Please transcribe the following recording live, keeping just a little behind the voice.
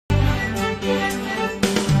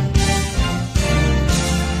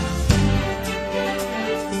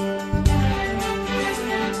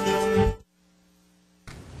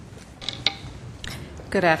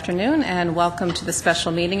Good afternoon and welcome to the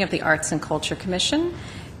special meeting of the Arts and Culture Commission.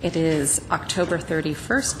 It is October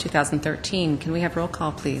 31st, 2013. Can we have roll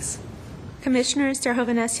call, please? Commissioners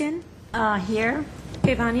Terhovanesian? Here.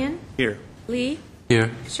 Kevanian? Here. Lee?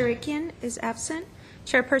 Here. Shurikian is absent.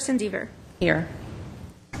 Chairperson Deaver. Here.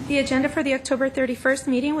 The agenda for the October 31st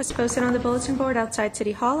meeting was posted on the bulletin board outside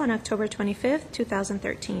City Hall on October 25th,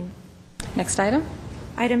 2013. Next item.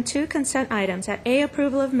 Item 2, consent items. At A,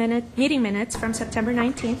 approval of meeting minutes from September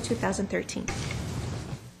 19th, 2013.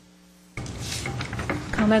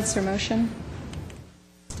 Comments or motion?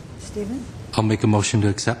 Stephen? I'll make a motion to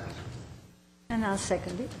accept. And I'll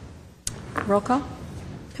second it. Roll call.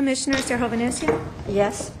 Commissioners Terhovanesian?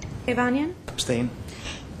 Yes. Kevanian? Abstain.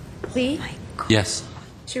 Lee? Yes.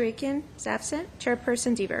 Shurikian is absent.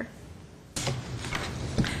 Chairperson Deaver.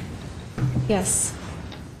 Yes.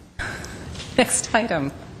 Next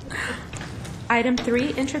item. Item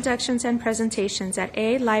 3, introductions and presentations. At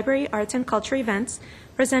A, library, arts, and culture events,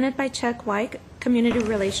 presented by Chuck White, Community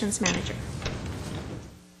Relations Manager.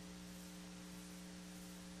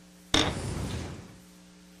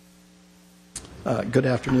 Good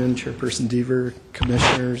afternoon, Chairperson Deaver,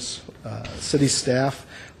 Commissioners, City staff.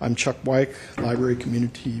 I'm Chuck White, Library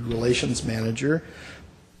Community Relations Manager.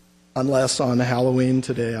 Unless on Halloween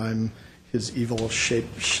today I'm his evil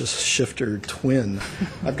shape-shifter twin.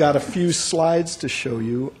 I've got a few slides to show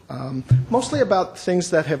you, mostly about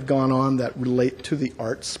things that have gone on that relate to the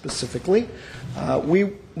arts specifically.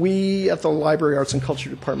 We at the Library Arts and Culture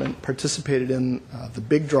Department participated in the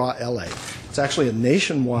Big Draw LA. It's actually a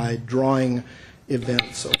nationwide drawing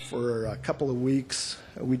event, so for a couple of weeks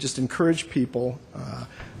we just encourage people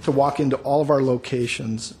to walk into all of our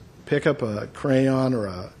locations, pick up a crayon or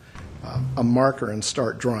a marker and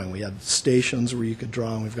start drawing. We had stations where you could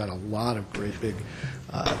draw, and we've got a lot of great big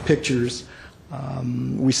pictures.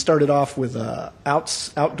 We started off with an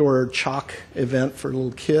outdoor chalk event for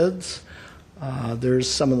little kids. There's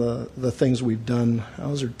some of the things we've done.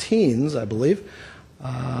 Those are teens, I believe.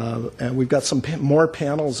 And we've got some more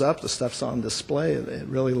panels up. The stuff's on display. It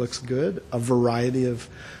really looks good. A variety of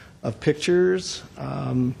pictures.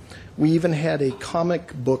 We even had a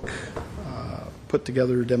comic book put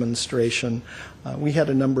together demonstration. We had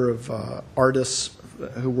a number of artists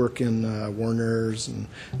who work in Warner's and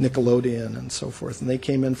Nickelodeon and so forth, and they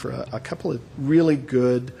came in for a couple of really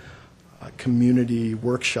good community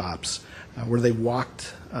workshops where they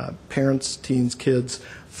walked parents, teens, kids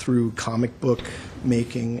through comic book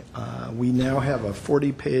making. We now have a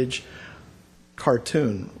 40-page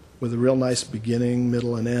cartoon with a real nice beginning,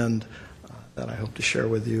 middle, and end that I hope to share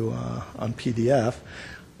with you on PDF.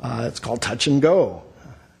 It's called Touch and Go,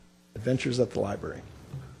 Adventures at the Library.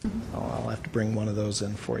 I'll have to bring one of those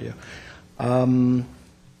in for you. In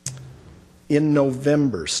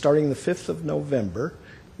November, starting the 5th of November,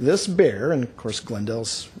 this bear, and of course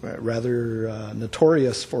Glendale's rather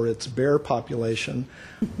notorious for its bear population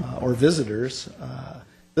or visitors,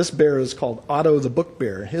 this bear is called Otto the Book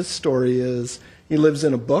Bear. His story is he lives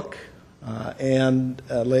in a book and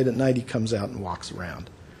late at night he comes out and walks around.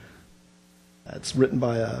 It's written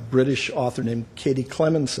by a British author named Katie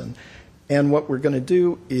Clemenson. And what we're going to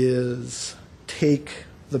do is take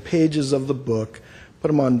the pages of the book, put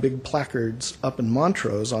them on big placards up in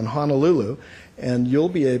Montrose on Honolulu, and you'll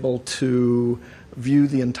be able to view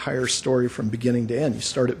the entire story from beginning to end. You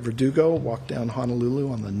start at Verdugo, walk down Honolulu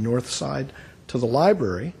on the north side to the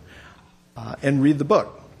library, and read the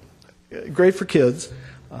book. Great for kids.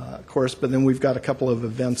 Of course, but then we've got a couple of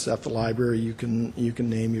events at the library. You can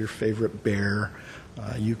name your favorite bear.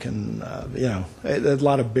 You can, a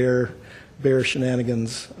lot of bear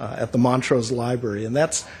shenanigans at the Montrose Library, and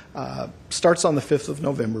that's starts on the 5th of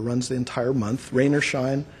November, runs the entire month, rain or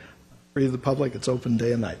shine, free to the public. It's open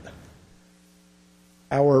day and night.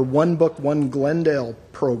 Our One Book, One Glendale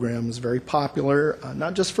program is very popular,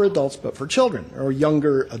 not just for adults, but for children or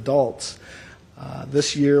younger adults.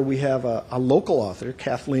 This year we have a local author,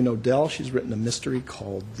 Kathleen Odell. She's written a mystery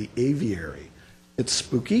called The Aviary. It's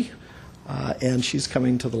spooky, and she's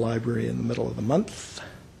coming to the library in the middle of the month.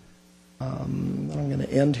 I'm going to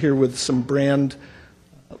end here with some brand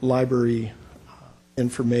library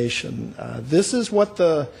information. This is what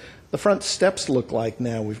the front steps look like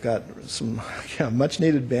now. We've got some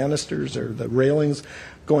much-needed banisters or the railings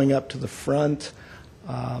going up to the front.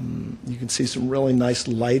 You can see some really nice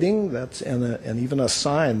lighting, and even a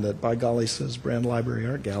sign that, by golly, says Brand Library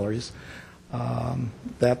Art Galleries.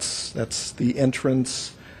 That's the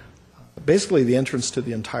entrance. Basically, the entrance to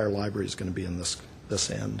the entire library is going to be in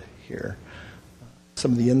this end here.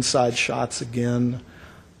 Some of the inside shots, again,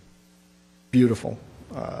 beautiful.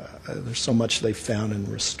 There's so much they found and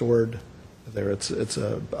restored there. It's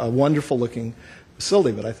a wonderful looking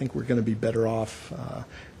facility, but I think we're going to be better off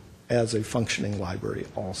as a functioning library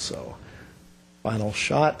also. Final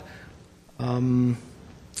shot. I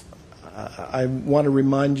want to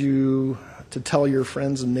remind you to tell your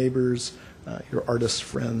friends and neighbors, your artist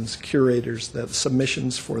friends, curators, that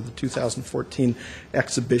submissions for the 2014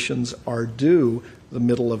 exhibitions are due the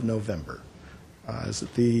middle of November. Is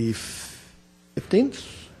it the 15th?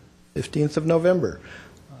 15th of November.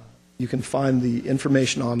 You can find the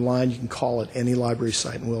information online. You can call at any library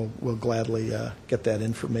site, and we'll gladly get that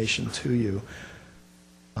information to you.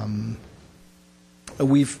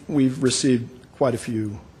 We've received quite a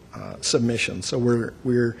few submissions, so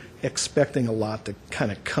we're expecting a lot to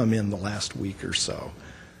kind of come in the last week or so.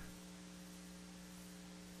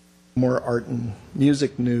 More art and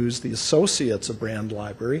music news. The associates of Brand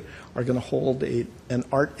Library are going to hold an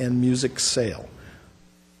art and music sale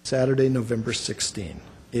Saturday, November 16.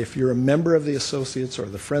 If you're a member of the associates or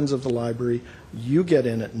the friends of the library, you get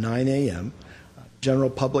in at 9 a.m. General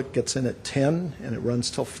public gets in at 10, and it runs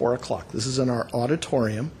till 4 o'clock. This is in our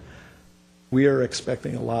auditorium. We are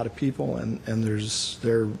expecting a lot of people, and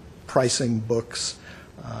they're pricing books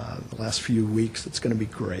the last few weeks. It's going to be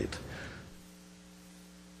great.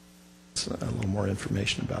 So a little more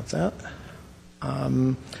information about that.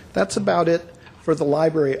 That's about it for the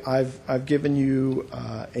library. I've given you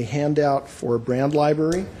a handout for Brand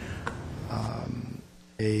Library,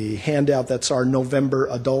 a handout that's our November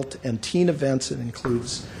adult and teen events. It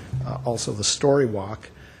includes also the Story Walk.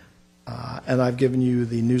 And I've given you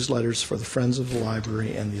the newsletters for the Friends of the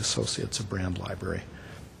Library and the Associates of Brand Library.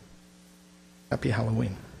 Happy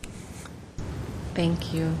Halloween.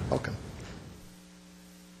 Thank you. Welcome.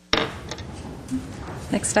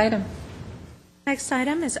 Next item. Next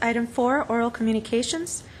item is item 4, oral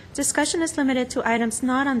communications. Discussion is limited to items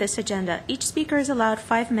not on this agenda. Each speaker is allowed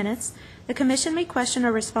 5 minutes. The Commission may question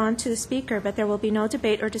or respond to the speaker, but there will be no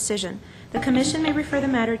debate or decision. The Commission may refer the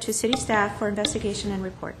matter to City staff for investigation and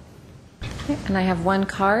report. Okay, and I have one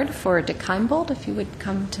card for Dick Heimbold. If you would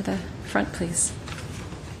come to the front, please.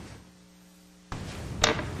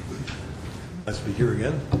 Nice to be here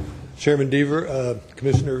again. Chairman Deaver,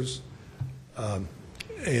 Commissioners,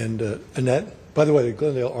 and Annette. By the way, the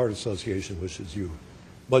Glendale Art Association wishes you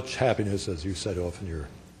much happiness as you set off in your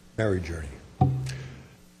married journey.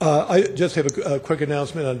 I just have a quick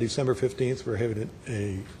announcement. On December 15th, we're having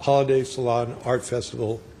a holiday salon art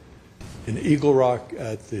festival in Eagle Rock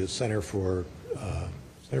at the Center for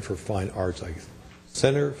Fine Arts.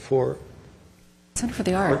 Center for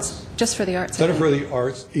the Arts. Just for the Arts. Center for the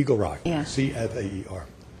Arts, Eagle Rock. Yeah. CFAER.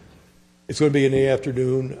 It's going to be in the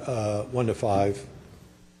afternoon, 1 to 5.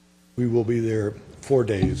 We will be there 4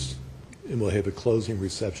 days, and we'll have a closing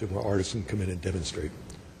reception where artists can come in and demonstrate.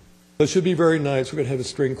 So it should be very nice. We're going to have a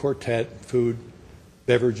string quartet, food,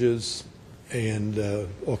 beverages, and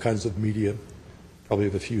all kinds of media. Probably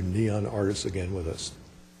have a few neon artists again with us.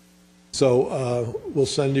 So we'll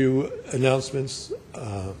send you announcements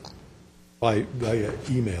via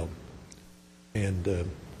email, and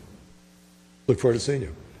look forward to seeing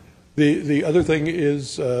you. The other thing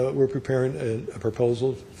is we're preparing a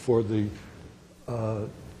proposal for the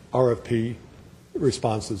RFP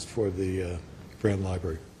responses for the Brand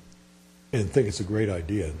Library, and think it's a great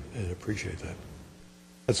idea and appreciate that.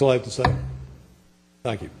 That's all I have to say.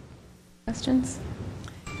 Thank you. Questions?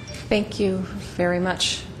 Thank you very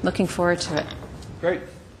much. Looking forward to it. Great.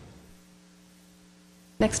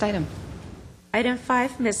 Next item. Item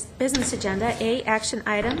 5, business agenda. A, action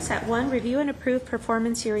items. At 1, review and approve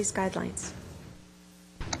performance series guidelines.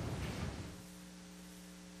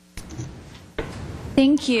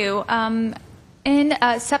 Thank you. In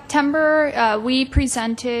September, we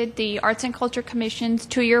presented the Arts and Culture Commission's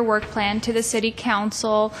 2-year work plan to the City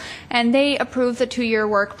Council, and they approved the 2-year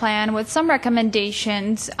work plan with some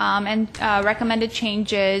recommendations and recommended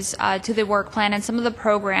changes to the work plan and some of the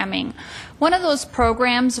programming. One of those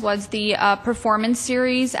programs was the performance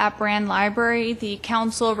series at Brand Library. The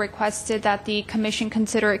Council requested that the Commission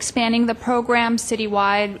consider expanding the program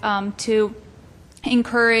citywide to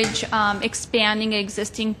encourage expanding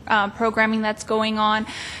existing programming that's going on,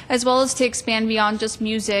 as well as to expand beyond just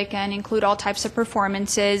music and include all types of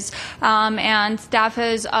performances. And staff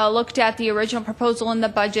has looked at the original proposal in the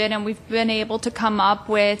budget, and we've been able to come up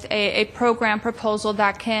with a program proposal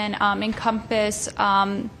that can encompass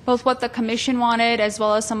both what the Commission wanted as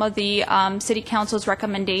well as some of the City Council's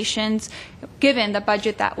recommendations given the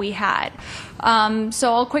budget that we had.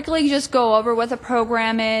 So I'll quickly just go over what the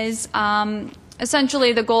program is.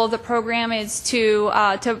 Essentially, the goal of the program is to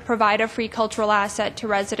provide a free cultural asset to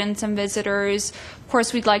residents and visitors,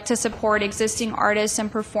 course, we'd like to support existing artists and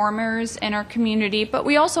performers in our community, but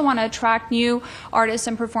we also want to attract new artists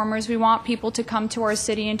and performers. We want people to come to our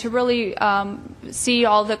city and to really see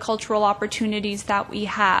all the cultural opportunities that we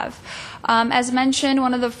have. As mentioned,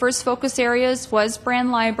 one of the first focus areas was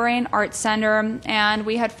Brand Library and Art Center, and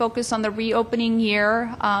we had focused on the reopening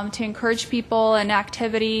year to encourage people and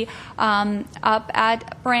activity up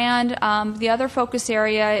at Brand. The other focus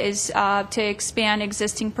area is to expand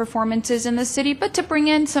existing performances in the city, but to bring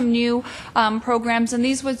in some new programs, and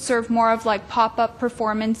these would serve more of like pop-up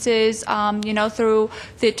performances, through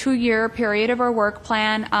the 2-year period of our work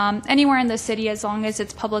plan, anywhere in the city as long as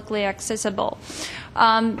it's publicly accessible.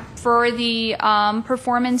 For the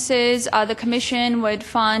performances, the commission would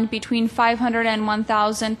fund between $500 and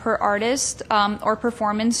 $1,000 per artist or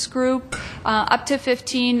performance group, up to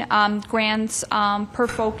 15 grants per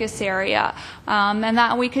focus area. And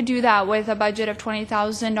that we could do that with a budget of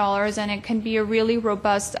 $20,000, and it can be a really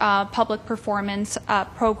robust public performance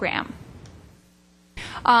program.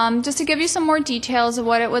 Just to give you some more details of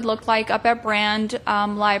what it would look like up at Brand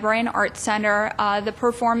Library and Art Center, the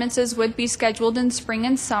performances would be scheduled in spring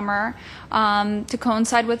and summer to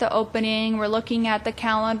coincide with the opening. We're looking at the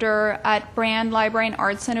calendar at Brand Library and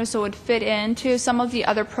Art Center so it would fit into some of the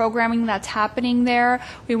other programming that's happening there.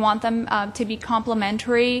 We want them to be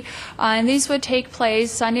complementary. And these would take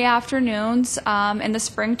place Sunday afternoons in the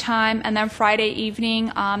springtime, and then Friday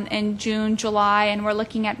evening in June, July, and we're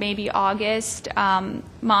looking at maybe August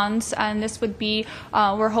months, and this would be,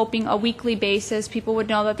 we're hoping, a weekly basis. People would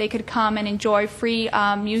know that they could come and enjoy free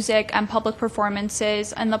music and public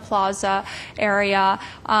performances in the plaza area.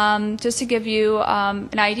 Just to give you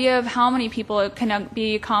an idea of how many people can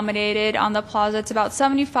be accommodated on the plaza, it's about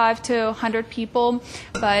 75 to 100 people,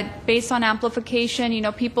 but based on amplification,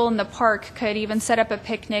 people in the park could even set up a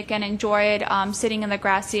picnic and enjoy it sitting in the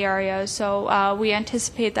grassy area. So we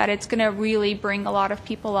anticipate that it's going to really bring a lot of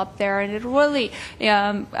people up there, and it really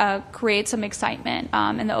create some excitement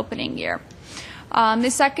in the opening year. The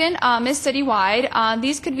second is citywide.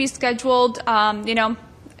 These could be scheduled,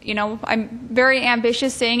 I'm very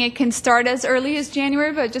ambitious saying it can start as early as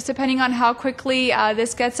January, but just depending on how quickly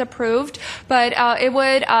this gets approved. But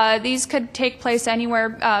these could take place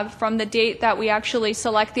anywhere from the date that we actually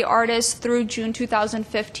select the artist through June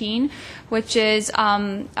 2015, which is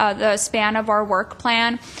the span of our work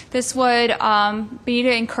plan. This would be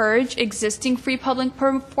to encourage existing free public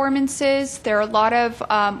performances. There are a lot of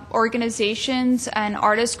organizations and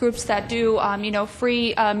artist groups that do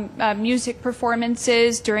free music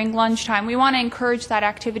performances during lunchtime. We want to encourage that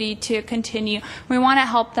activity to continue. We want to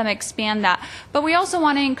help them expand that. But we also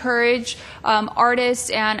want to encourage artists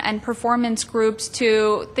and performance groups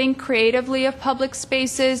to think creatively of public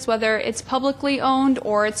spaces, whether it's publicly owned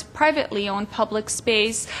or it's privately owned public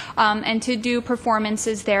space, and to do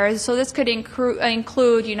performances there. So this could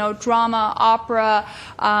include, drama, opera,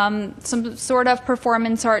 some sort of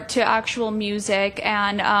performance art to actual music,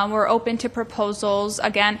 and we're open to proposals.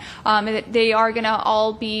 Again, they are going to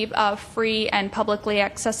all be free and publicly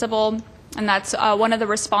accessible, and that's one of the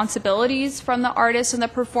responsibilities from the artist and the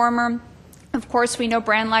performer. Of course, we know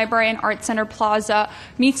Brand Library and Art Center Plaza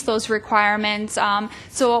meets those requirements.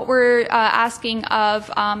 So what we're asking of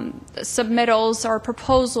submittals or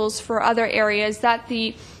proposals for other areas that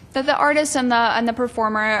the artist and the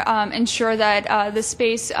performer ensure that the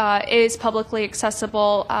space is publicly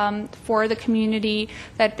accessible for the community,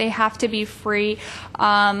 that they have to be free.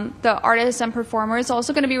 The artist and performer is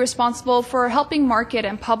also going to be responsible for helping market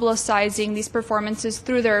and publicizing these performances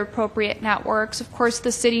through their appropriate networks. Of course,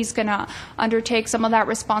 the city's going to undertake some of that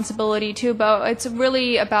responsibility too, but it's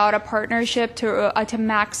really about a partnership to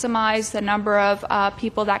maximize the number of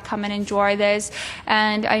people that come and enjoy this.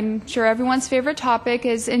 And I'm sure everyone's favorite topic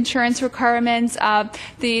is insurance requirements.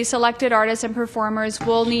 The selected artists and performers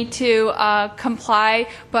will need to comply,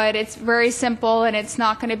 but it's very simple and it's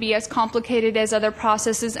not going to be as complicated as other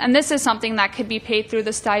processes. And this is something that could be paid through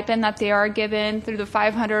the stipend that they are given, through the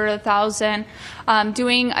 $500 or $1,000.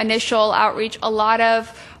 Doing initial outreach, a lot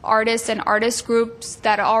of artists and artist groups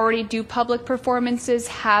that already do public performances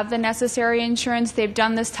have the necessary insurance. They've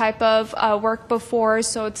done this type of work before,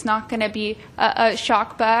 so it's not going to be a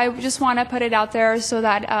shock. But I just want to put it out there so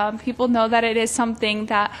that people know that it is something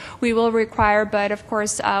that we will require. But of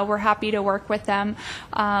course, we're happy to work with them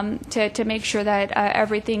to make sure that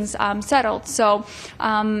everything's settled. So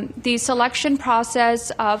the selection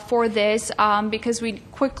process for this, because we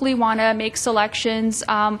quickly want to make selections.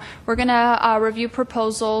 We're going to review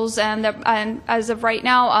proposals, and as of right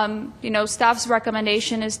now, staff's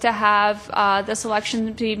recommendation is to have the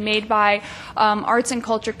selection be made by Arts and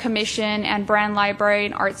Culture Commission and Brand Library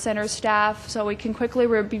and Art Center staff, so we can quickly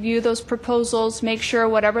review those proposals, make sure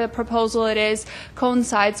whatever the proposal it is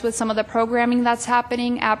coincides with some of the programming that's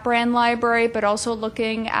happening at Brand Library, but also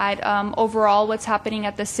looking at overall what's happening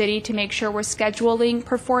at the city to make sure we're scheduling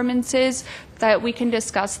performances that we can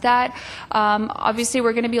discuss that. Obviously,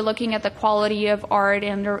 we're going to be looking at the quality of art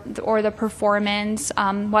or the performance,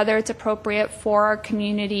 whether it's appropriate for our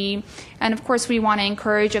community. And of course, we want to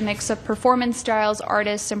encourage a mix of performance styles,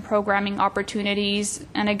 artists, and programming opportunities.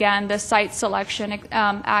 And again, the site selection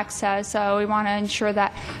access. We want to ensure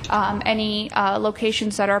that any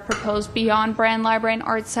locations that are proposed beyond Brand Library and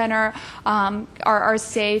Art Center are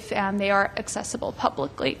safe and they are accessible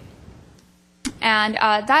publicly. And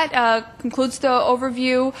that concludes the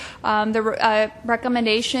overview. The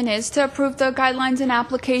recommendation is to approve the guidelines and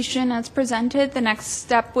application as presented. The next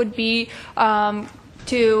step would be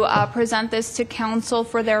to present this to council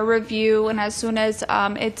for their review, and as soon as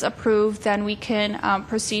it's approved, then we can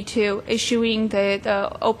proceed to issuing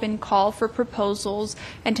the open call for proposals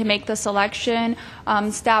and to make the selection.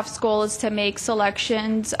 Staff's goal is to make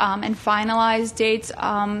selections and finalize dates,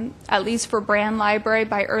 at least for Brand Library,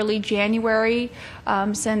 by early January.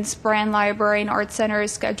 Since Brand Library and Art Center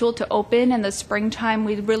is scheduled to open in the springtime,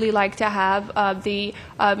 we'd really like to have the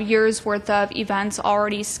year's worth of events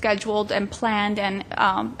already scheduled and planned and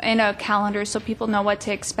in a calendar so people know what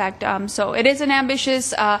to expect. So it is an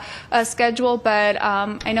ambitious schedule, but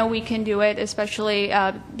I know we can do it, especially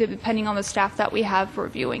depending on the staff that we have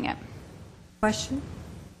reviewing it. Question?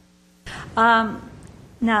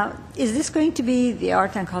 Now, is this going to be the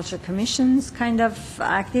Art and Culture Commission's kind of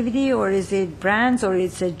activity, or is it brands, or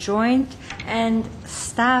it's a joint? And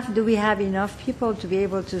staff, do we have enough people to be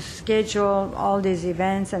able to schedule all these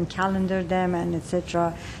events and calendar them and et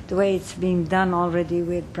cetera, the way it's being done already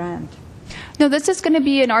with brand? No, this is going to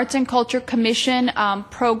be an Arts and Culture Commission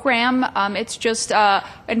program. It's just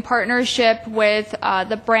in partnership with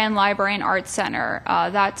the Brand Library and Art Center.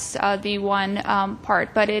 That's the one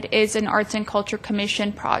part, but it is an Arts and Culture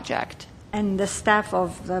Commission project. And the staff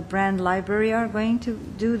of the Brand Library are going to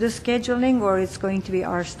do the scheduling, or it's going to be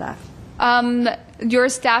our staff? Your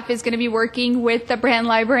staff is going to be working with the Brand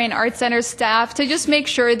Library and Art Center staff to just make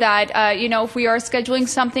sure that, if we are scheduling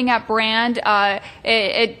something at Brand,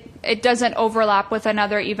 it doesn't overlap with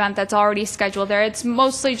another event that's already scheduled there. It's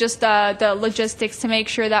mostly just the logistics to make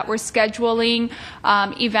sure that we're scheduling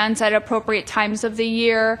events at appropriate times of the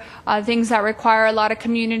year, things that require a lot of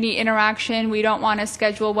community interaction. We don't want to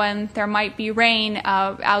schedule when there might be rain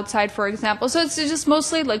outside, for example. So it's just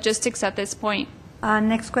mostly logistics at this point.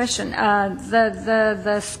 Next question.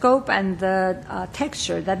 The scope and the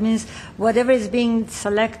texture, that means whatever is being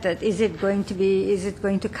selected, is it going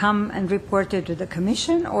to come and reported to the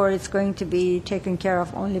commission, or it's going to be taken care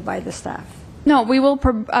of only by the staff? No, we will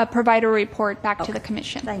provide a report back to the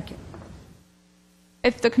commission. Thank you.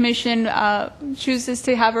 If the commission chooses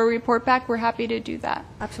to have a report back, we're happy to do that.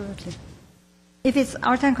 Absolutely. If it's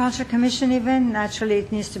Art and Culture Commission event, naturally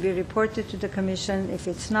it needs to be reported to the commission. If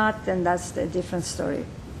it's not, then that's a different story.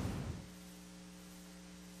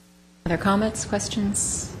 Other comments,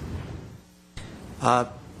 questions?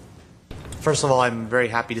 First of all, I'm very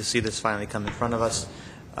happy to see this finally come in front of us.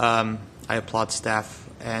 I applaud staff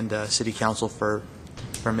and City Council for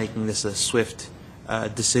making this a swift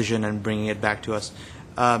decision and bringing it back to us.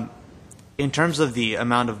 In terms of the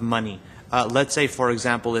amount of money, let's say, for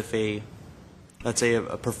example, if let's say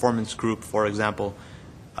a performance group, for example,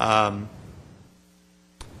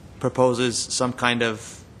 proposes some kind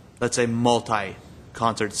of, let's say,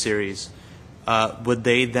 multi-concert series, would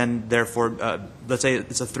they then therefore, let's say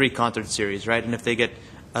it's a 3-concert series, right? And if they get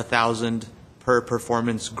 1,000 per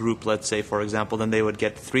performance group, let's say, for example, then they would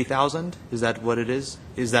get 3,000? Is that what it is?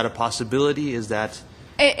 Is that a possibility? Is that...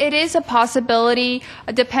 It is a possibility,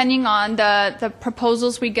 depending on the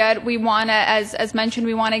proposals we get. We want to, as mentioned,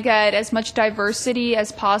 we want to get as much diversity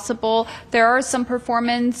as possible. There are some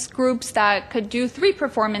performance groups that could do 3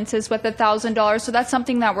 performances with $1,000, so that's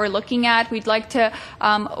something that we're looking at. We'd like to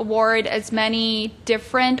award as many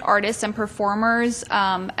different artists and performers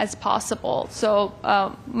as possible. So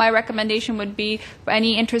my recommendation would be for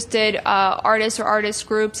any interested artists or artist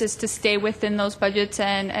groups is to stay within those budgets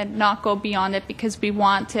and not go beyond it, because we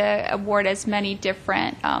want to award as many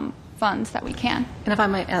different funds that we can. And if I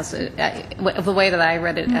might ask, the way that I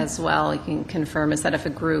read it as well, you can confirm, is that if a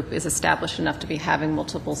group is established enough to be having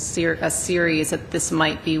multiple series, that this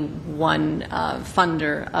might be one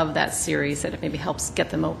funder of that series that it maybe helps get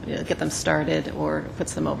them started or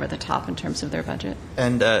puts them over the top in terms of their budget.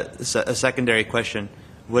 And a secondary question,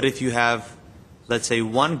 what if you have, let's say,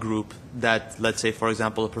 one group that, let's say, for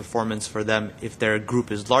example, a performance for them, if their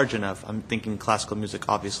group is large enough, I'm thinking classical music,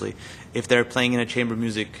 obviously, if they're playing in a chamber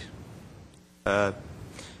music,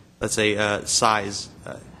 let's say, size,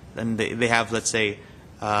 and they have, let's say,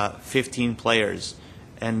 15 players,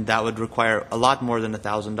 and that would require a lot more than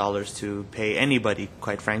 $1,000 to pay anybody,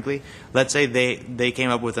 quite frankly. Let's say they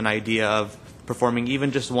came up with an idea of performing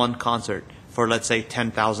even just one concert for, let's say,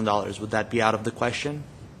 $10,000. Would that be out of the question?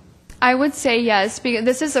 I would say yes, because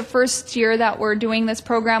this is the first year that we're doing this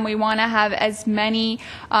program. We want to have as many,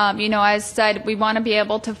 as said, we want to be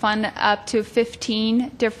able to fund up to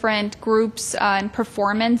 15 different groups and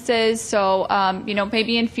performances. So,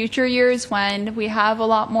 maybe in future years when we have a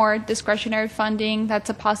lot more discretionary funding, that's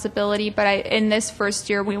a possibility. But in this first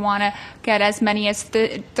year, we want to get as many as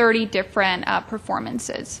 30 different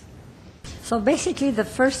performances. So basically, the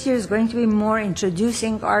first year is going to be more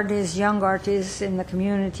introducing artists, young artists in the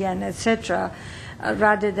community, and etc.,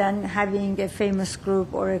 rather than having a famous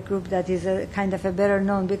group or a group that is a kind of a better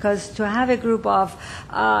known. Because to have a group of,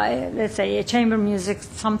 let's say, a chamber music,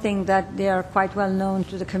 something that they are quite well known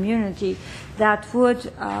to the community, that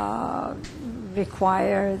would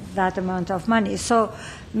require that amount of money. So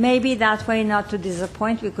maybe that way, not to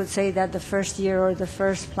disappoint, we could say that the first year or the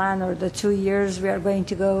first plan or the 2 years we are going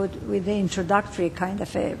to go with the introductory kind of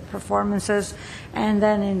performances, and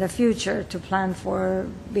then in the future to plan for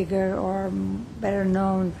bigger or better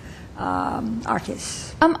known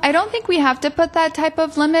artists. I don't think we have to put that type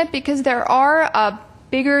of limit because there are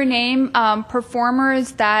bigger name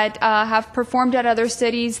performers that have performed at other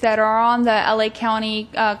cities that are on the LA County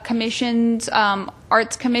Commission's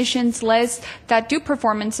Arts Commission's list that do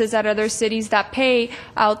performances at other cities that pay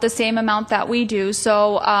out the same amount that we do.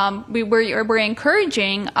 So we're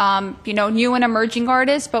encouraging new and emerging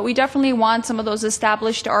artists, but we definitely want some of those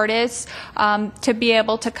established artists to be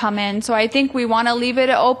able to come in. So I think we want to leave it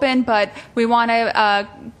open, but we want to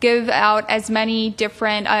give out as many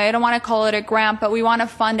different, I don't want to call it a grant, but we want to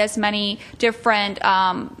fund as many different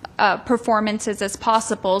performances as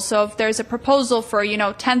possible. So if there's a proposal for,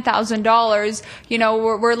 $10,000,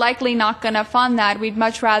 we're likely not going to fund that. We'd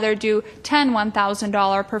much rather do 10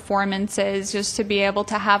 $1,000 performances just to be able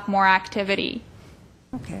to have more activity.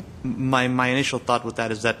 Okay. My initial thought with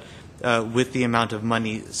that is that with the amount of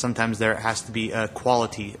money, sometimes there has to be a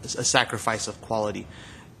sacrifice of quality.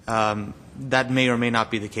 That may or may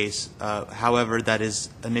not be the case. However, that is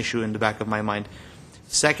an issue in the back of my mind.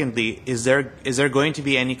 Secondly, is there going to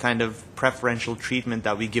be any kind of preferential treatment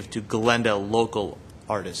that we give to Glendale local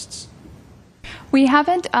artists? We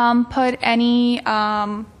haven't put any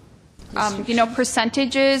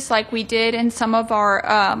percentages like we did in some of our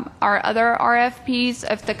other RFPs.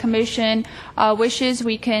 If the commission wishes,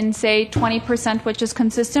 we can say 20%, which is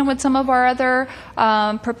consistent with some of our other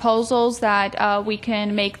proposals, that we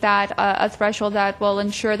can make that a threshold that will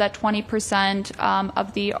ensure that 20%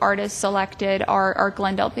 of the artists selected are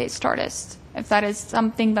Glendale-based artists. If that is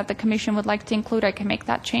something that the commission would like to include, I can make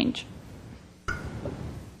that change.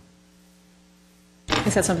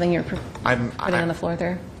 Is that something you're putting on the floor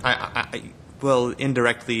there? Well,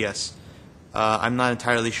 indirectly, yes. I'm not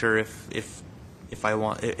entirely sure if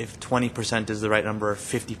 20% is the right number or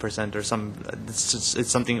 50% or some. It's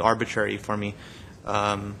something arbitrary for me.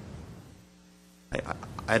 I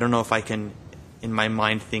don't know if I can, in my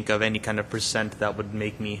mind, think of any kind of percent that would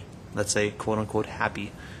make me, let's say, quote unquote,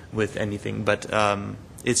 happy with anything. But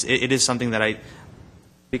it is something that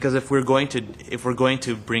because if we're going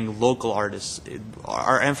to bring local artists,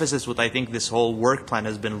 our emphasis with, I think, this whole work plan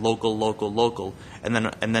has been local, and then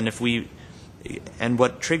and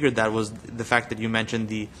what triggered that was the fact that you mentioned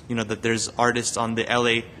that there's artists on the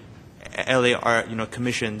LA art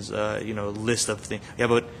commission's list of things. Yeah,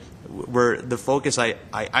 but where the focus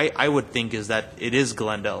I would think is that it is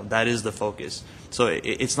Glendale. That is the focus. So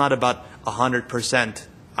it's not about 100%.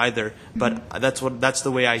 Either, but that's the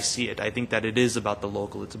way I see it. I think that it is about the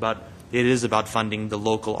local. It is about funding the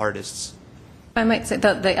local artists. I might say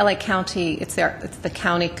the LA County, it's the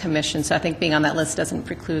county commission, so I think being on that list doesn't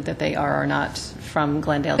preclude that they are or not from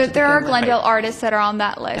Glendale. There are Glendale artists that are on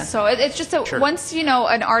that list. Yeah. So it's just that once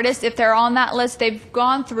an artist, if they're on that list, they've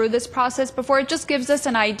gone through this process before. It just gives us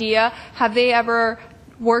an idea. Have they ever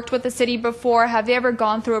worked with the city before? Have they ever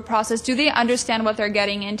gone through a process? Do they understand what they're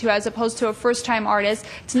getting into, as opposed to a first-time artist?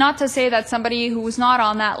 It's not to say that somebody who's not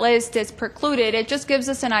on that list is precluded. It just gives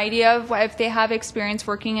us an idea of if they have experience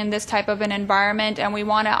working in this type of an environment, and we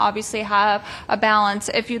want to obviously have a balance.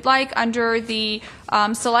 If you'd like, under the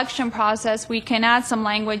selection process, we can add some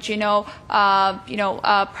language,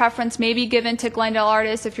 preference may be given to Glendale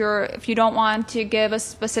artists if you don't want to give a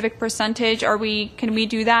specific percentage. Can we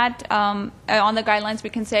do that? On the guidelines, we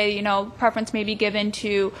can say, preference may be given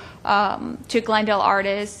to Glendale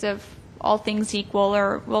artists if all things equal,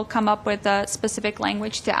 or we'll come up with a specific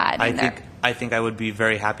language to add in there. I think I would be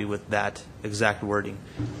very happy with that exact wording.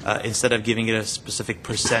 Instead of giving it a specific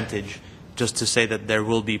percentage, just to say that there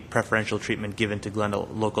will be preferential treatment given to Glendale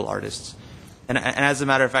local artists. And as a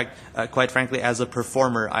matter of fact, quite frankly, as a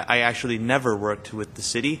performer, I actually never worked with the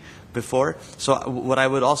city before. So what I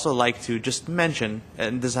would also like to just mention,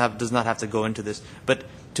 and this does not have to go into this, but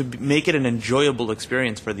to make it an enjoyable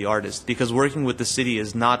experience for the artist, because working with the city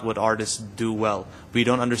is not what artists do well. We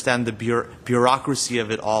don't understand the bureaucracy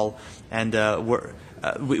of it all, and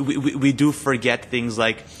we do forget things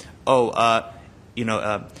like,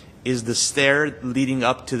 is the stair leading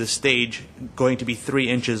up to the stage going to be 3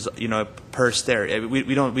 inches, per stair?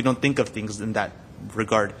 We don't think of things in that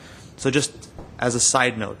regard. So just as a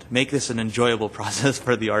side note, make this an enjoyable process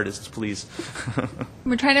for the artists, please.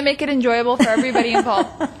 We're trying to make it enjoyable for everybody involved,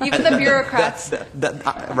 even the bureaucrats.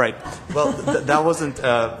 Right. Well, that wasn't,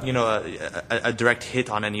 a direct hit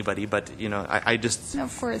on anybody, but I just,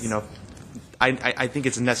 of course. I think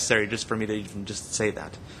it's necessary just for me to even just say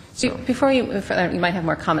that. So. Before you move further, you might have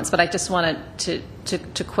more comments, but I just wanted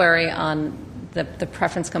to query on the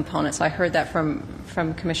preference component. So I heard that from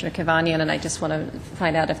Commissioner Kivanian, and I just want to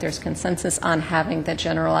find out if there's consensus on having that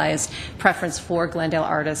generalized preference for Glendale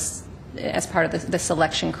artists as part of the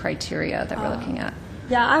selection criteria that we're looking at.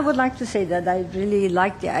 Yeah, I would like to say that I really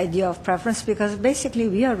like the idea of preference, because basically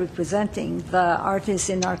we are representing the artists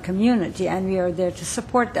in our community and we are there to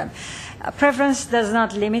support them. Preference does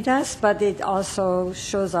not limit us, but it also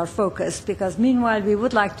shows our focus, because meanwhile we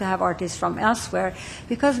would like to have artists from elsewhere,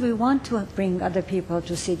 because we want to bring other people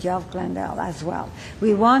to City of Glendale as well.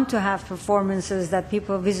 We want to have performances that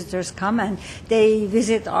visitors come and they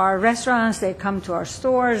visit our restaurants, they come to our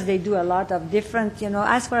stores, they do a lot of different,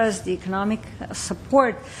 as far as the economic support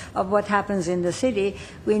of what happens in the city,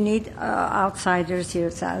 we need outsiders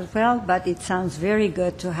here as well, but it sounds very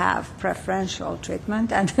good to have preferential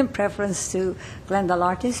treatment and preference to Glendale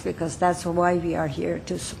artists, because that's why we are here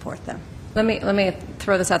to support them. Let me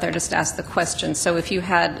throw this out there just to ask the question. So if you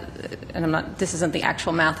had, and this isn't the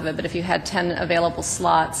actual math of it, but if you had 10 available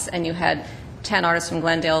slots and you had 10 artists from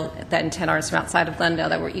Glendale and 10 artists from outside of Glendale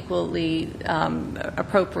that were equally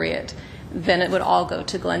appropriate, then it would all go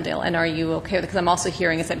to Glendale. And are you okay with it? Because I'm also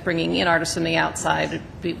hearing is that bringing in artists from the outside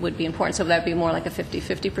would be important. So would that be more like a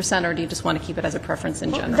 50-50%, or do you just want to keep it as a preference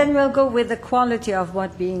in general? Then we'll go with the quality of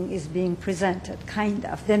what is being presented, kind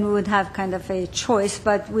of. Then we would have kind of a choice,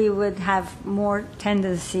 but we would have more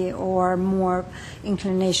tendency or more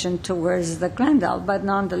inclination towards the Glendale. But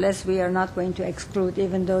nonetheless, we are not going to exclude,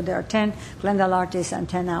 even though there are 10 Glendale artists and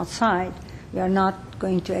 10 outside, we are not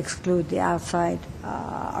going to exclude the outside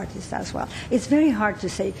artists as well. It's very hard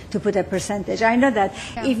to put a percentage. I know that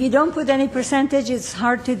if you don't put any percentage, it's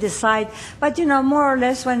hard to decide. But, more or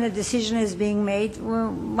less when a decision is being made,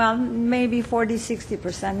 well, maybe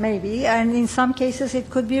 40-60%, maybe. And in some cases, it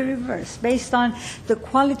could be reversed based on the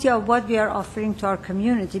quality of what we are offering to our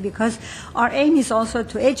community, because our aim is also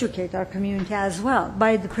to educate our community as well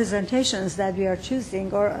by the presentations that we are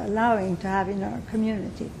choosing or allowing to have in our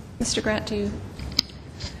community. Mr. Grant, do you?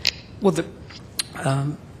 Well,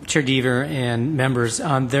 Chair Deaver and members,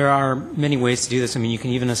 there are many ways to do this. I mean, you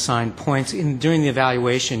can even assign points during the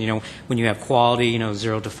evaluation. When you have quality,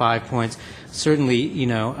 0 to 5 points. Certainly,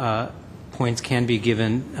 points can be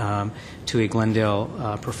given to a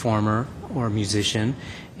Glendale performer or musician,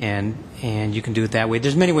 and you can do it that way.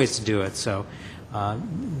 There's many ways to do it. So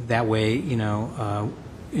that way, in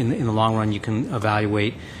the long run, you can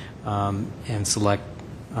evaluate and select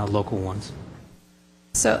local ones.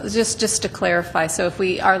 So just to clarify, so if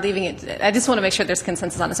we are leaving it, I just want to make sure there's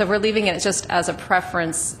consensus on it. So if we're leaving it just as a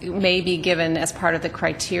preference, may be given as part of the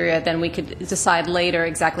criteria, then we could decide later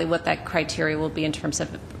exactly what that criteria will be in terms of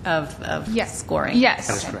of scoring. Yes,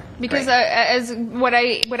 That is correct. because Great. as what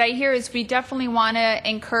I hear is we definitely want to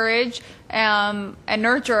encourage and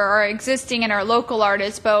nurture our existing and our local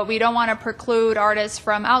artists, but we don't want to preclude artists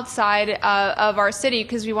from outside of our city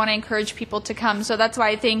because we want to encourage people to come. So that's why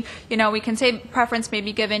I think we can say preference may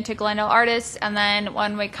be given to Glendale artists, and then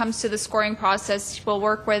when it comes to the scoring process, we'll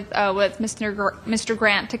work with Mr.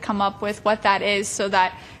 Grant to come up with what that is, so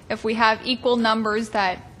that if we have equal numbers,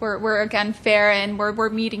 that we're again fair and we're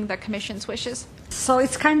meeting the commission's wishes. So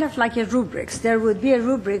it's kind of like a rubrics. There would be a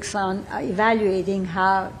rubrics on evaluating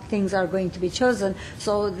how things are going to be chosen.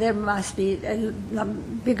 So there must be a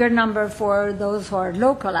bigger number for those who are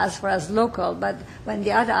local, as far as local. But when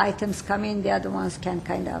the other items come in, the other ones can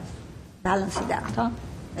kind of balance it out. Huh?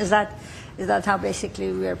 Is that how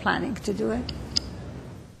basically we are planning to do it?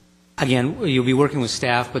 Again, you'll be working with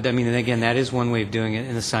staff, but again, that is one way of doing it,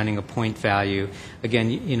 in assigning a point value.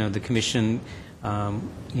 Again, the commission,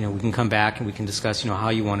 we can come back and we can discuss, how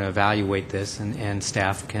you want to evaluate this, and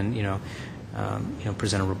staff can,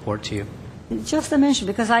 present a report to you. Just a mention,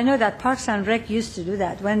 because I know that Parks and Rec used to do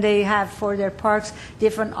that. When they have for their parks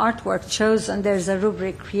different artwork chosen, there's a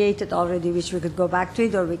rubric created already, which we could go back to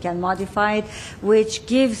it or we can modify it, which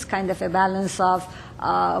gives kind of a balance of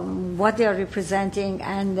what they are representing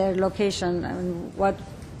and their location, and what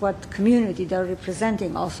community they're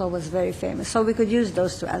representing also was very famous. So we could use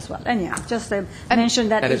those two as well. Anyhow, just to mention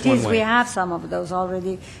that That is one way. we have some of those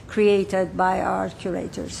already created by our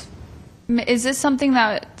curators. Is this something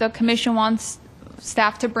that the commission wants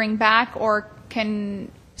staff to bring back, or can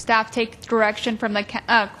staff take direction from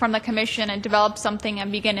the commission and develop something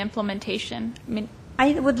and begin implementation?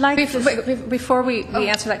 I would like Before we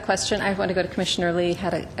answer that question, I want to go to Commissioner Lee,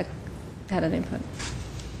 had an input.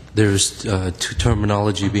 There's two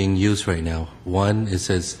terminology being used right now. One, it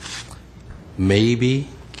says maybe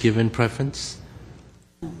given preference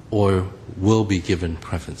or will be given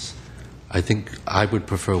preference. I think I would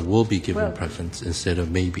prefer will be given preference instead of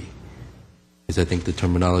maybe, because I think the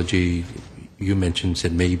terminology you mentioned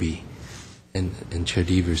said maybe, and Chair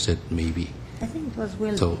Deaver said maybe. I think it was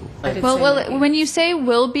will. So, Well, when you say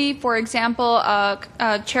will be, for example,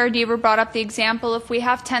 Chair Deaver brought up the example, if we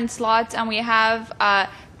have 10 slots and we have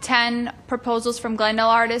 10 proposals from Glendale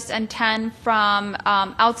artists and 10 from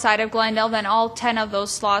outside of Glendale, then all 10 of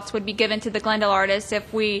those slots would be given to the Glendale artists.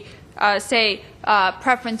 If we say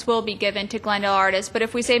preference will be given to Glendale artists, but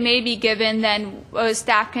if we say may be given, then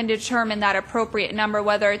staff can determine that appropriate number,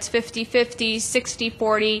 whether it's 50-50,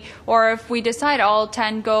 60-40, or if we decide all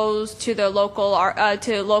 10 goes to the local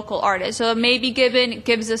artists. So may be given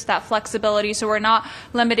gives us that flexibility, so we're not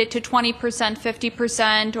limited to 20%,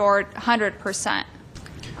 50%, or 100%.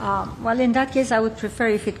 Well, in that case, I would prefer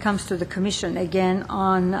if it comes to the commission again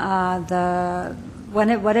on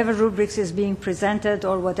whatever rubrics is being presented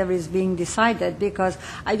or whatever is being decided, because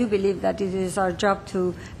I do believe that it is our job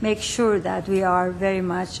to make sure that we are very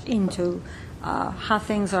much into how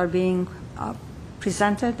things are being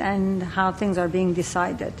presented and how things are being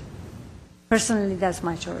decided. Personally, that's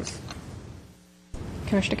my choice.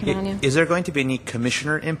 Commissioner Kamania. Is there going to be any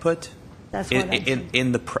commissioner input That's what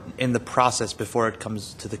in the process before it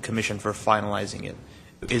comes to the commission for finalizing it?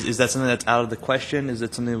 Is that something that's out of the question? Is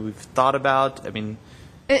it something we've thought about? I mean,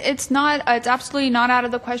 It's not. It's absolutely not out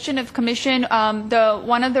of the question. If commission,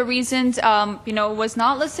 one of the reasons was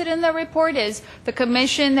not listed in the report is the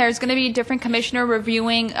commission. There's going to be a different commissioner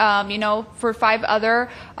reviewing, for 5 other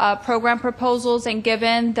program proposals, and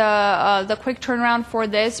given the quick turnaround for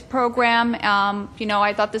this program,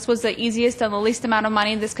 I thought this was the easiest and the least amount of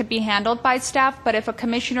money. This could be handled by staff. But if a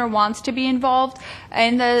commissioner wants to be involved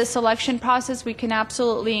in the selection process, we can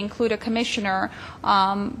absolutely include a commissioner.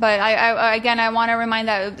 But I want to remind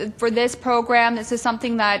that for this program, this is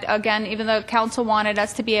something that, again, even the council wanted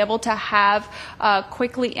us to be able to have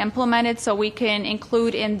quickly implemented, so we can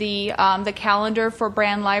include in the calendar for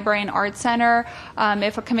Brand Library and Art Center.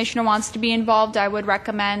 If a commissioner wants to be involved, I would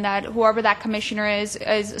recommend that whoever that commissioner is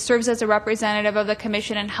serves as a representative of the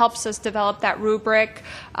commission and helps us develop that rubric,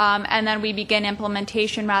 and then we begin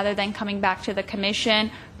implementation rather than coming back to the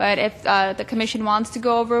commission. But if the commission wants to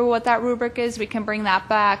go over what that rubric is, we can bring that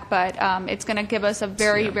back. But it's going to give us a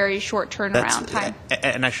very short turnaround time.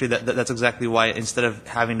 And actually, that's exactly why, instead of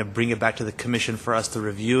having to bring it back to the commission for us to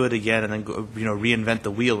review it again and then reinvent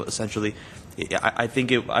the wheel, essentially, I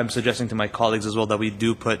think I'm suggesting to my colleagues as well that we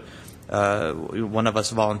do put one of us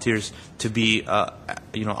volunteers to be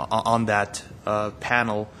on that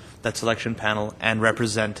panel, that selection panel, and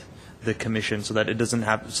represent the commission, so that it doesn't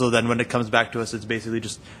have. So then, when it comes back to us, it's basically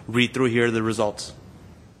just read through here the results,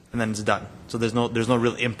 and then it's done. So there's no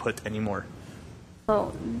real input anymore.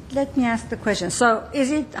 So let me ask the question. So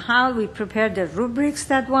is it how we prepare the rubrics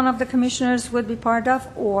that one of the commissioners would be part of,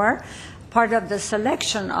 or part of the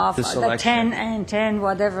selection of The the selection. 10 and 10,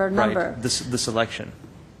 whatever number? Right, the selection.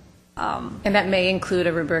 And that may include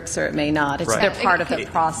a rubrics or it may not. It's Right. They're part of the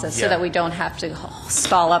process so Yeah. that we don't have to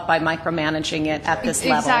stall up by micromanaging it at this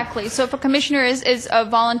level. Exactly. So if a commissioner is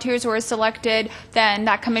volunteers or is selected, then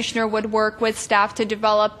that commissioner would work with staff to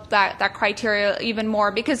develop that criteria even more.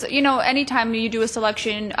 Because, anytime you do a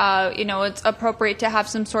selection, it's appropriate to have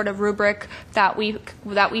some sort of rubric that we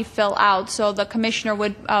fill out. So the commissioner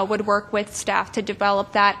would work with staff to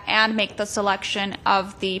develop that and make the selection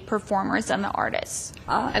of the performers and the artists.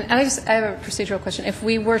 And I have a procedural question. If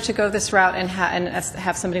we were to go this route and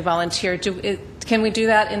have somebody volunteer, can we do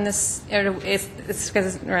that in this?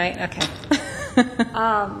 Right? Okay.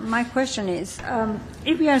 My question is,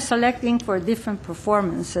 if we are selecting for different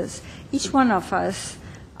performances, each one of us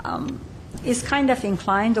is kind of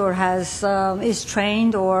inclined or is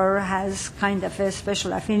trained or has kind of a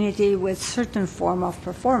special affinity with certain form of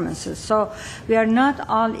performances. So we are not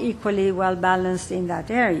all equally well balanced in that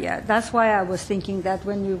area. That's why I was thinking that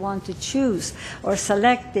when we want to choose or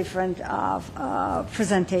select different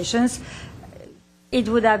presentations, it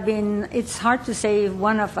would have been, it's hard to say if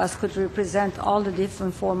one of us could represent all the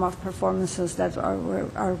different form of performances that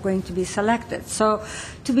are going to be selected. So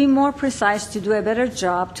to be more precise, to do a better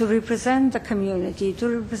job, to represent the community,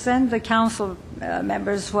 to represent the council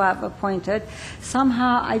members who have appointed,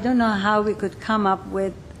 somehow I don't know how we could come up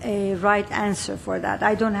with a right answer for that.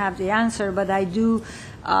 I don't have the answer, but I do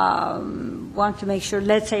want to make sure,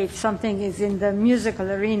 let's say if something is in the musical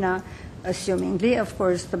arena, assumingly, of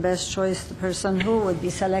course, the best choice, the person who would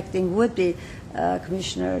be selecting would be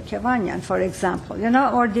Commissioner Kevanyan, for example,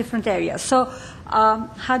 or different areas. So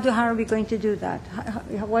how are we going to do that?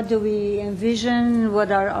 What do we envision?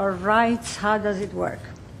 What are our rights? How does it work?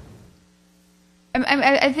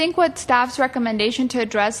 I think what staff's recommendation to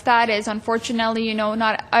address that is, unfortunately,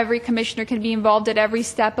 not every commissioner can be involved at every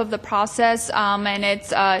step of the process, and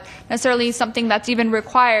it's necessarily something that's even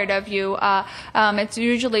required of you. It's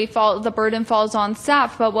usually the burden falls on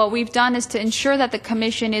staff, but what we've done is to ensure that the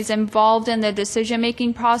commission is involved in the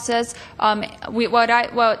decision-making process.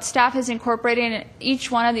 What staff has incorporated in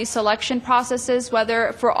each one of these selection processes,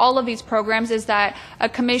 whether for all of these programs, is that a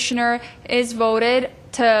commissioner is voted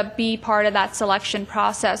to be part of that selection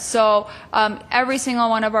process. So every single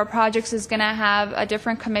one of our projects is going to have a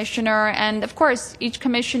different commissioner, and of course each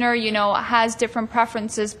commissioner has different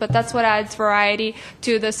preferences, but that's what adds variety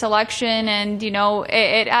to the selection, and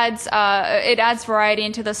it adds variety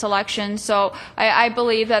into the selection. So I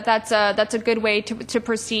believe that's a good way to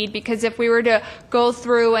proceed, because if we were to go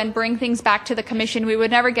through and bring things back to the commission, we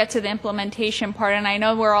would never get to the implementation part, and I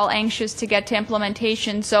know we're all anxious to get to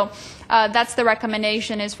implementation. So that's the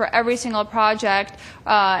recommendation, is for every single project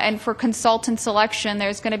and for consultant selection,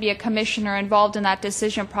 there's going to be a commissioner involved in that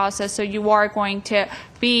decision process. So you are going to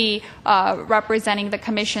be representing the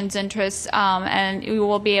commission's interests, and you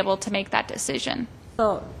will be able to make that decision.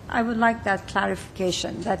 So I would like that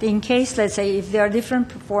clarification, that in case, let's say, if there are different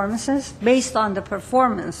performances, based on the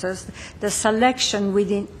performances, the selection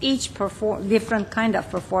within each different kind of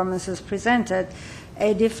performances presented,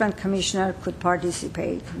 a different commissioner could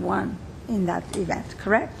participate in that event,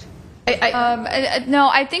 correct? No,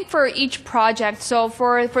 I think for each project. So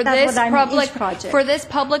for this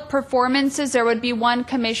public performances, there would be one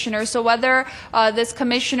commissioner. So whether this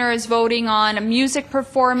commissioner is voting on a music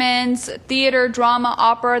performance, theater, drama,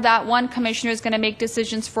 opera, that one commissioner is going to make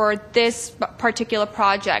decisions for this particular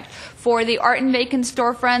project. For the art and vacant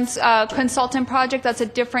storefronts consultant project, that's a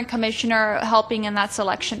different commissioner helping in that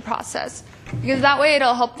selection process. Because that way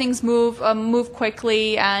it'll help things move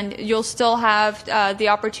quickly, and you'll still have the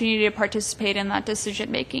opportunity to participate in that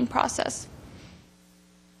decision-making process.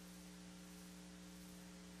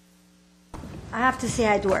 I have to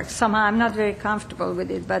say it works. Somehow I'm not very comfortable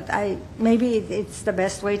with it, but maybe it's the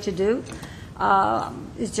best way to do.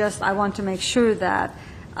 It's just I want to make sure that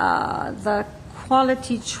the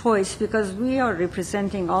quality choice, because we are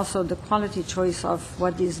representing also the quality choice of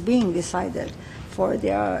what is being decided for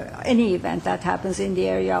any event that happens in the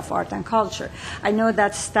area of art and culture. I know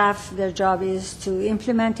that staff, their job is to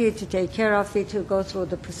implement it, to take care of it, to go through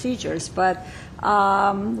the procedures, but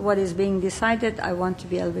what is being decided, I want to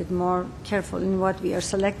be a little bit more careful in what we are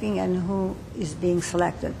selecting and who is being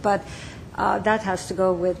selected. But that has to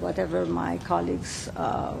go with whatever my colleagues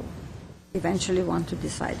eventually want to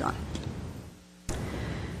decide on.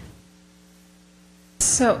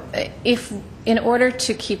 So if, in order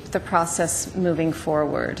to keep the process moving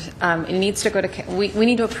forward, it needs to go to, we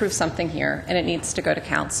need to approve something here, and it needs to go to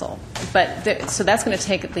council. But, so that's going to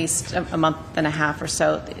take at least a month and a half or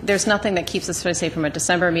so. There's nothing that keeps us, say, from a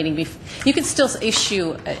December meeting. You could still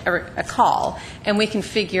issue a call, and we can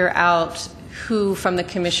figure out who from the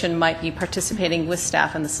commission might be participating with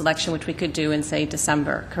staff in the selection, which we could do in, say,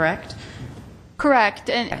 December, correct?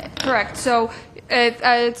 Correct. Correct. So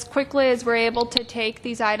as quickly as we're able to take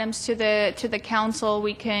these items to the council,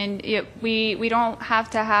 we can we don't have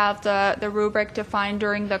to have the rubric defined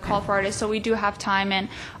during the call for artists, so we do have time. And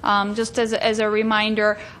just as a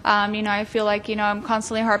reminder, I feel like I'm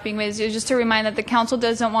constantly harping with just to remind that the council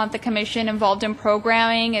doesn't want the commission involved in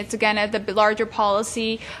programming. It's again at the larger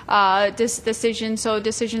policy decisions, so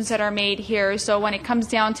decisions that are made here. So when it comes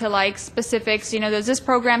down to like specifics, does this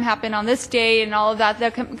program happen on this day and all of that,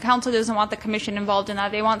 the council doesn't want the commission involved in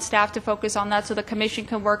that. They want staff to focus on that so the commission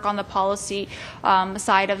can work on the policy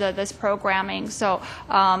side of this programming. So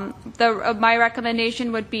my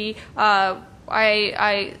recommendation would be I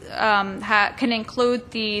can include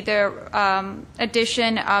the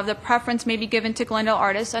addition of the preference maybe given to Glendale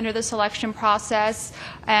artists under the selection process,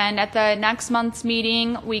 and at the next month's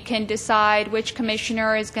meeting we can decide which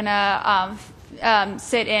commissioner is going to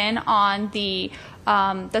sit in on the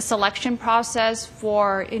selection process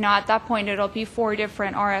for, at that point it'll be 4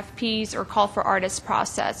 different RFPs or call for artists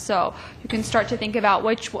process. So you can start to think about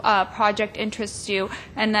which project interests you,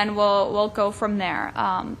 and then we'll go from there.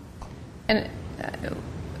 And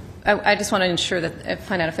I just want to ensure that,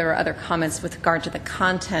 find out if there were other comments with regard to the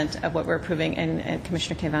content of what we're approving. And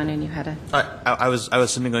Commissioner Kevanian, you had a... I was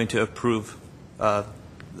simply going to approve that.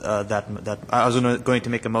 I was going to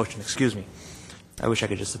make a motion. Excuse me. I wish I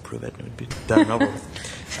could just approve it. It would be done and over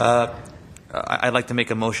with. I'd like to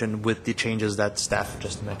make a motion with the changes that staff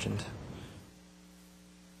just mentioned.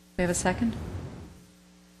 We have a second?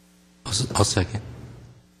 I'll second.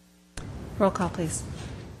 Roll call, please.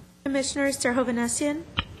 Commissioners Terhovenessian,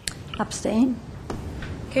 Abstain?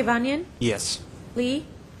 Kevanian, Yes. Lee,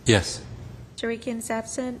 Yes. Chirikian is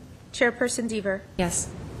absent, Chairperson Deaver. Yes.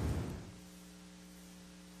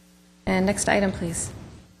 And next item, please.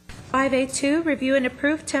 5A2, review and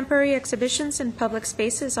approve temporary exhibitions in public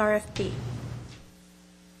spaces RFP.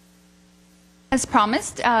 As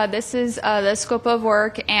promised, this is the scope of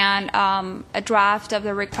work and a draft of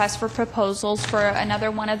the request for proposals for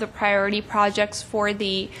another one of the priority projects for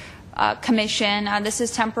the Commission. This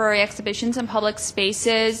is temporary exhibitions in public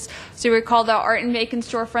spaces. So you recall the Art and Vacant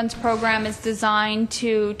Storefronts program is designed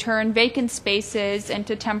to turn vacant spaces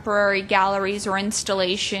into temporary galleries or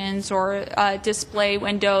installations or display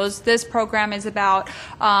windows. This program is about,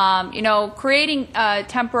 creating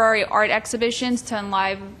temporary art exhibitions to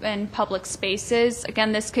enliven public spaces.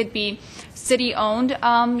 Again, this could be city-owned,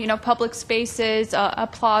 public spaces, a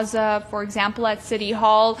plaza, for example, at City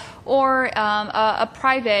Hall, or a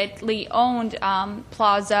privately owned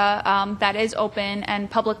plaza that is open and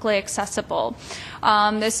publicly accessible.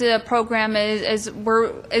 This program is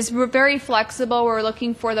very flexible. We're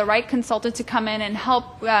looking for the right consultant to come in and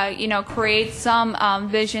help, create some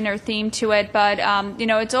vision or theme to it. But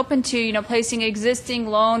it's open to placing existing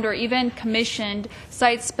loaned or even commissioned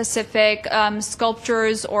site-specific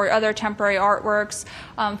sculptures or other temporary artworks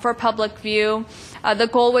for public view. The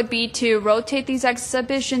goal would be to rotate these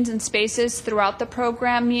exhibitions and spaces throughout the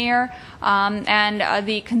program year, and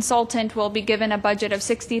the consultant will be given a budget of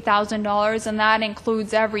 $60,000, and that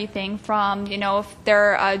includes everything from, if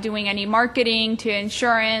they're doing any marketing to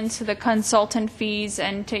insurance, to the consultant fees,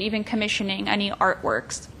 and to even commissioning any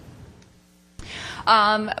artworks.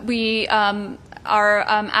 We are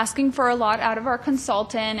asking for a lot out of our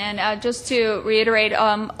consultant, and just to reiterate,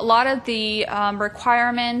 a lot of the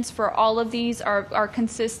requirements for all of these are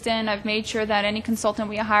consistent. I've made sure that any consultant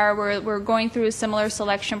we hire, we're going through a similar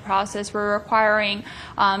selection process. We're requiring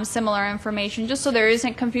similar information just so there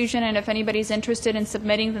isn't confusion, and if anybody's interested in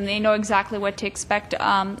submitting, then they know exactly what to expect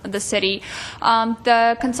the city.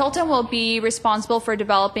 The consultant will be responsible for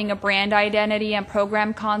developing a brand identity and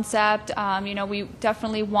program concept. We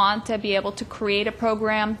definitely want to be able to create a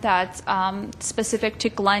program that's specific to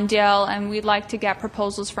Glendale, and we'd like to get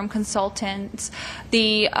proposals from consultants.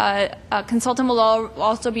 The consultant will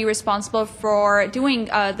also be responsible for doing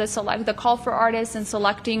the call for artists and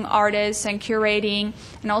selecting artists and curating,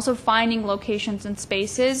 and also finding locations and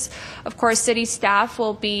spaces. Of course, city staff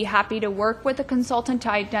will be happy to work with the consultant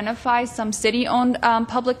to identify some city-owned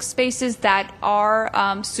public spaces that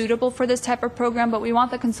are suitable for this type of program, but we want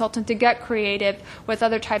the consultant to get creative with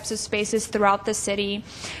other types of spaces throughout throughout the city.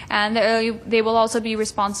 And they will also be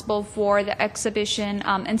responsible for the exhibition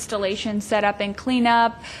installation setup and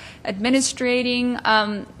cleanup, administering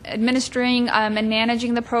and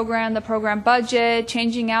managing the program budget,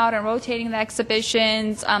 changing out and rotating the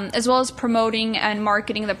exhibitions, as well as promoting and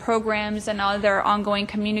marketing the programs and other ongoing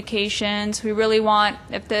communications. We really want,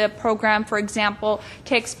 if the program, for example,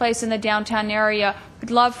 takes place in the downtown area, we'd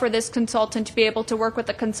love for this consultant to be able to work with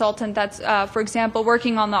a consultant that's, for example,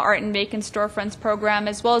 working on the Art and Vacant Storefronts program,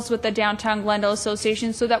 as well as with the Downtown Glendale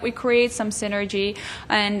Association, so that we create some synergy.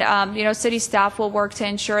 And, city staff will work to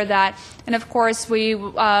ensure that. And, of course, we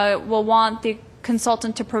will want the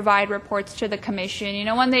consultant to provide reports to the commission.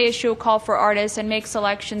 When they issue a call for artists and make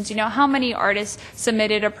selections, how many artists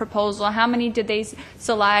submitted a proposal, how many did they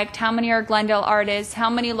select, how many are Glendale artists, how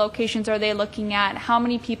many locations are they looking at, how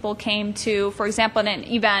many people came to, for example, an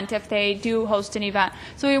event, if they do host an event.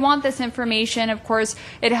 So we want this information. Of course,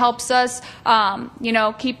 it helps us,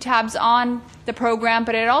 keep tabs on the program,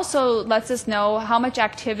 but it also lets us know how much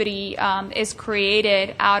activity is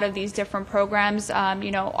created out of these different programs.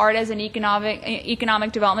 Art as an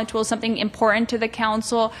economic development tool is something important to the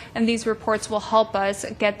council, and these reports will help us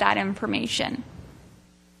get that information.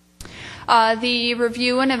 The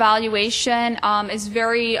review and evaluation is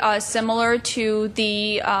very similar to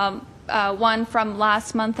the one from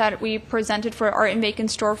last month that we presented for Art and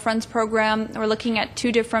Vacant Storefronts program. We're looking at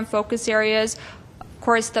two different focus areas. Of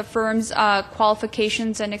course, the firm's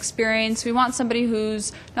qualifications and experience. We want somebody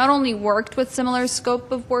who's not only worked with similar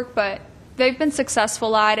scope of work, but they've been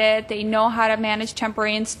successful at it. They know how to manage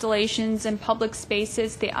temporary installations in public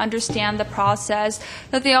spaces. They understand the process,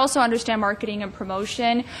 that they also understand marketing and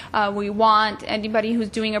promotion. We want anybody who's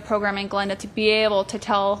doing a program in Glendale to be able to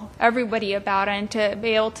tell everybody about it and to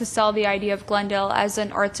be able to sell the idea of Glendale as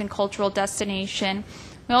an arts and cultural destination.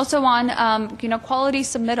 We also want, quality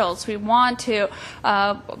submittals. We want to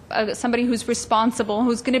somebody who's responsible,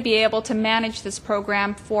 who's going to be able to manage this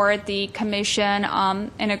program for the commission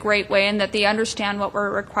in a great way, and that they understand what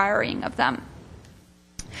we're requiring of them.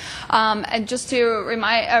 And just to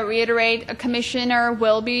reiterate, a commissioner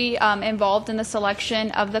will be involved in the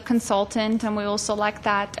selection of the consultant, and we will select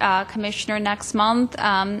that commissioner next month.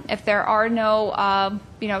 If there are no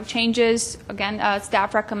changes, again,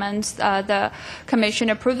 staff recommends the commission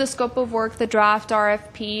approve the scope of work, the draft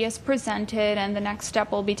RFP is presented, and the next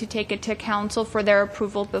step will be to take it to council for their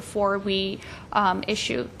approval before we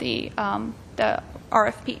issue the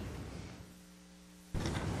RFP.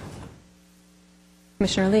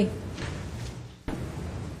 Commissioner Lee.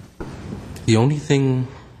 The only thing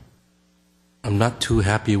I'm not too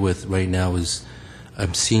happy with right now is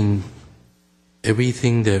I'm seeing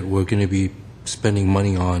everything that we're going to be spending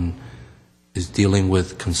money on is dealing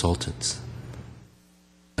with consultants.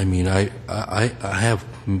 I mean, I have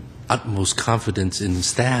utmost confidence in the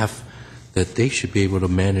staff that they should be able to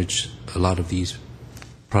manage a lot of these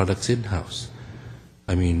products in-house.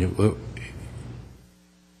 I mean,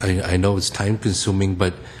 I know it's time-consuming,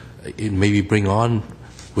 but it maybe bring on,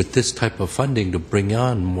 with this type of funding, to bring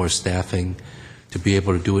on more staffing to be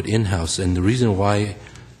able to do it in-house. And the reason why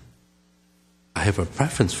I have a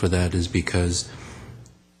preference for that is because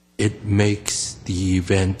it makes the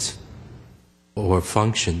event or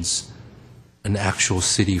functions an actual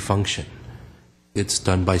city function. It's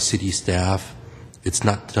done by city staff. It's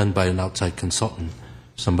not done by an outside consultant,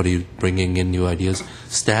 somebody bringing in new ideas.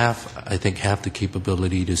 Staff, I think, have the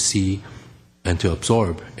capability to see and to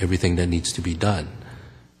absorb everything that needs to be done.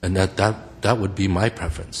 And that would be my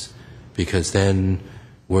preference, because then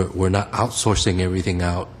we're not outsourcing everything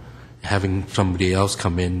out, having somebody else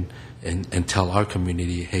come in and tell our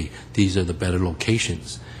community, hey, these are the better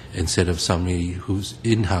locations, instead of somebody who's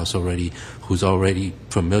in-house already, who's already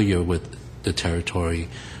familiar with the territory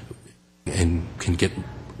and can get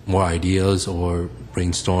more ideas or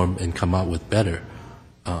brainstorm and come out with better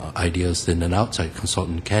ideas than an outside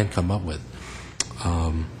consultant can come up with.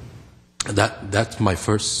 That's my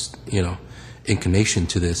first, inclination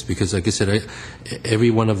to this, because, like I said,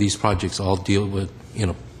 every one of these projects all deal with,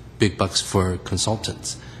 big bucks for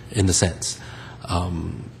consultants, in a sense.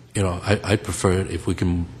 I prefer it if we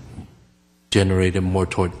can generate it more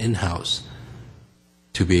toward in-house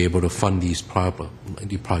to be able to fund these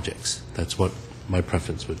projects. That's what my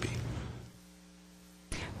preference would be.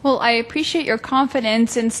 Well, I appreciate your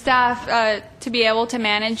confidence in staff to be able to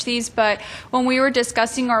manage these, but when we were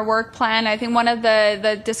discussing our work plan, I think one of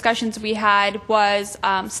the discussions we had was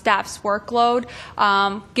staff's workload.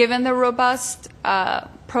 Given the robust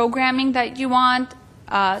programming that you want,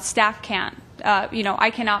 staff can't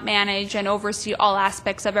I cannot manage and oversee all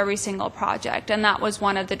aspects of every single project. And that was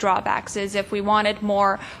one of the drawbacks, is if we wanted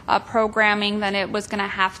more programming, then it was going to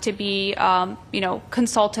have to be,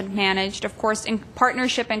 consultant managed, of course, in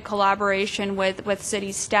partnership and collaboration with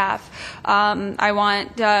city staff. I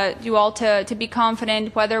want you all to be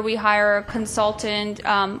confident whether we hire a consultant,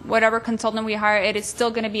 whatever consultant we hire, it is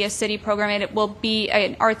still going to be a city program, and it will be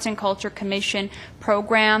an Arts and Culture Commission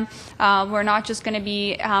program. We're not just going to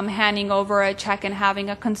be handing over a check and having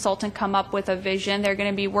a consultant come up with a vision. They're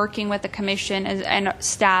going to be working with the commission and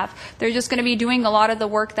staff. They're just going to be doing a lot of the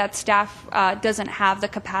work that staff doesn't have the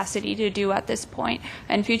capacity to do at this point.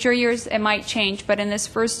 In future years, it might change, but in this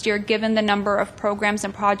first year, given the number of programs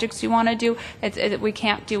and projects you want to do, we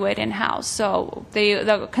can't do it in-house. So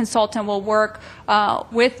the consultant will work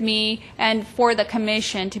with me and for the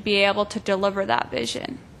commission to be able to deliver that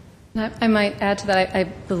vision. I might add to that, I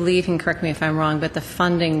believe, and correct me if I'm wrong, but the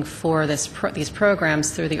funding for these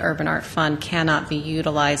programs through the Urban Art Fund cannot be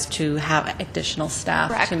utilized to have additional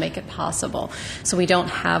staff Correct. to make it possible. So we don't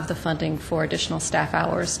have the funding for additional staff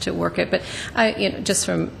hours to work it. But just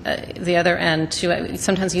from the other end, too,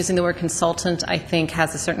 sometimes using the word consultant, I think,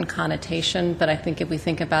 has a certain connotation, but I think if we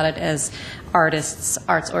think about it as artists,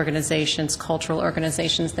 arts organizations, cultural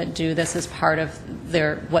organizations that do this as part of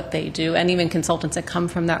what they do, and even consultants that come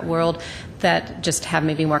from that world that just have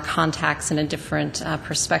maybe more contacts and a different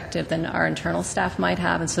perspective than our internal staff might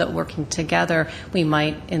have, and so that working together, we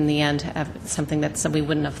might, in the end, have something that we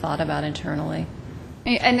wouldn't have thought about internally.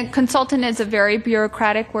 And a consultant is a very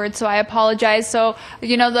bureaucratic word, so I apologize. So,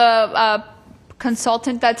 the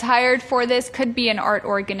consultant that's hired for this could be an art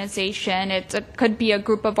organization. It could be a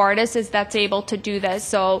group of artists that's able to do this.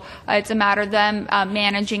 So it's a matter of them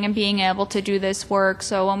managing and being able to do this work.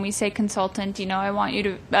 So when we say consultant, I want you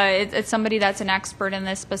to, it's somebody that's an expert in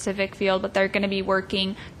this specific field, but they're going to be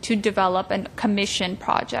working to develop a commission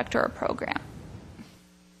project or a program.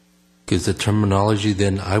 Because the terminology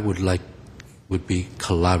then I would be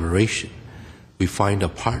collaboration. We find a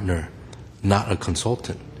partner, not a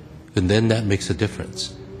consultant. And then that makes a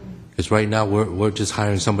difference. Because right now we're just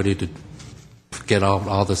hiring somebody to get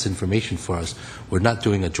all this information for us. We're not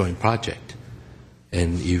doing a joint project.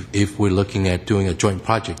 And if we're looking at doing a joint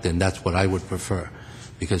project, then that's what I would prefer.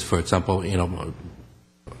 Because, for example, Brand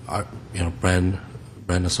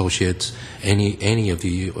Associates, any of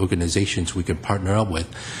the organizations we can partner up with,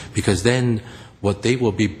 because then what they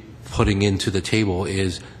will be putting into the table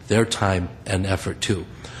is their time and effort too.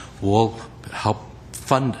 We'll help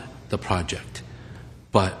fund the project,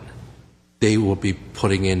 but they will be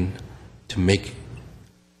putting in to make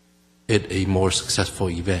it a more successful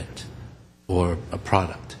event or a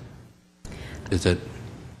product. Is it?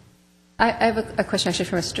 I have a question actually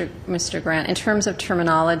for Mr. Grant. In terms of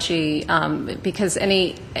terminology, because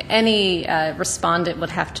any respondent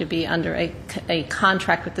would have to be under a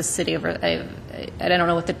contract with the city. I don't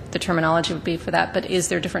know what the terminology would be for that, but is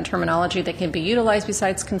there different terminology that can be utilized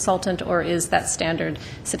besides consultant, or is that standard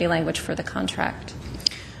city language for the contract?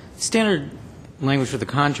 Standard language for the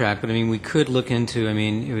contract, but we could look into,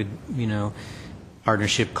 it would,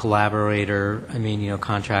 partnership, collaborator,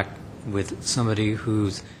 contract with somebody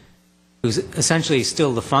who's essentially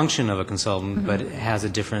still the function of a consultant, mm-hmm. but it has a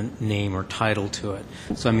different name or title to it.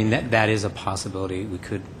 So that is a possibility. We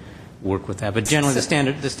could work with that. But generally, the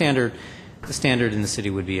standard in the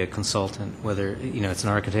city would be a consultant, whether it's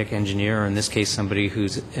an architect, engineer, or in this case somebody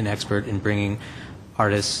who's an expert in bringing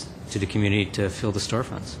artists to the community to fill the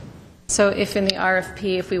storefronts. So if in the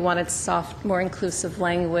RFP, if we wanted soft, more inclusive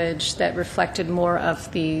language that reflected more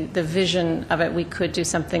of the vision of it, we could do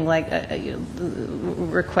something like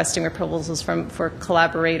requesting proposals for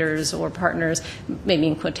collaborators or partners, maybe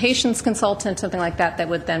in quotations consultant, something like that, that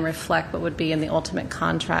would then reflect what would be in the ultimate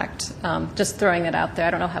contract. Just throwing it out there.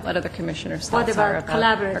 I don't know what other commissioners' thoughts are about. What about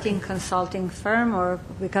collaborating consulting firm? Or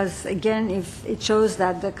because, again, if it shows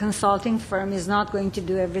that the consulting firm is not going to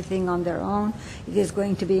do everything on their own, it is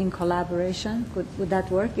going to be in collaboration. Would that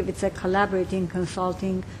work? If it's a collaborating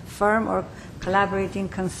consulting firm or collaborating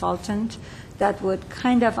consultant, that would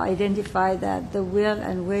kind of identify that the will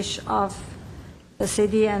and wish of the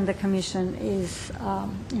city and the commission is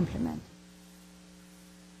implemented.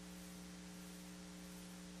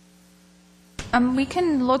 We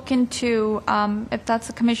can look into if that's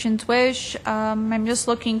the commission's wish. I'm just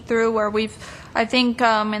looking through where I think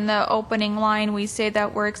in the opening line we say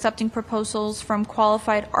that we're accepting proposals from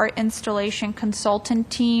qualified art installation consultant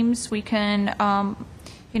teams. We can,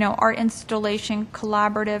 art installation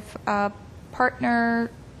collaborative partnership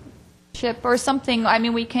or something.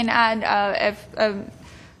 We can add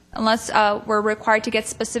unless we're required to get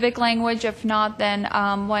specific language. If not, then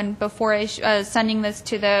before sending this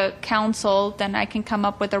to the council, then I can come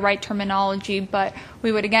up with the right terminology. But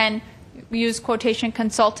we would again use quotation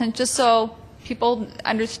consultant just so people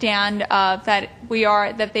understand that they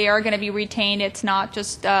are going to be retained. It's not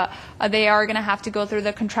just they are going to have to go through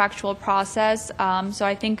the contractual process. So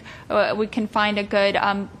I think we can find a good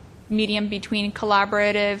medium between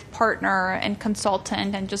collaborative, partner, and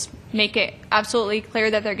consultant, and just make it absolutely clear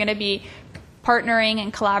that they're going to be partnering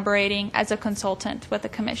and collaborating as a consultant with the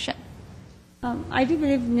commission. I do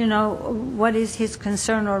believe, what is his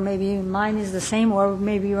concern, or maybe mine is the same, or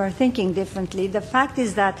maybe you are thinking differently. The fact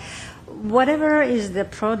is that whatever is the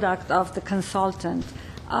product of the consultant,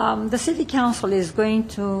 the City Council is going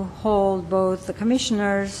to hold both the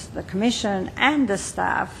commissioners, the commission, and the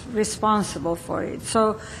staff responsible for it.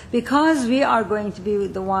 So because we are going to be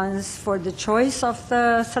the ones for the choice of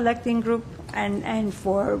the selecting group and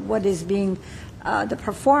for what is being the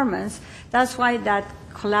performance, that's why that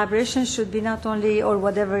collaboration should be not only, or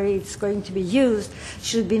whatever it's going to be used,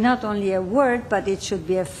 should be not only a word, but it should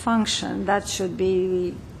be a function that should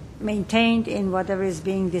be maintained in whatever is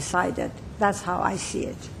being decided. That's how I see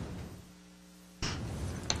it.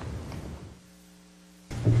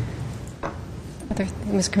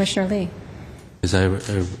 Ms. Commissioner Lee.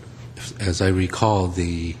 As I recall,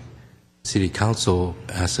 the City Council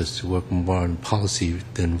asked us to work more on policy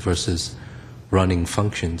than versus running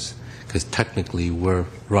functions, because technically we're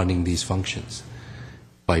running these functions.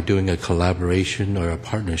 By doing a collaboration or a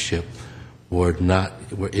partnership, we're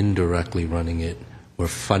indirectly running it, we're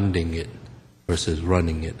funding it versus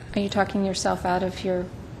running it. Are you talking yourself out of your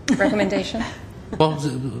recommendation? Well,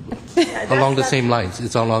 along the same lines.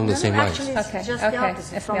 It's along the same lines. Actually, it's Okay, just okay. the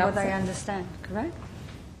opposite It's from the what I opposite. understand, correct?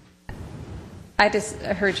 I just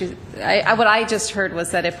heard you. What I just heard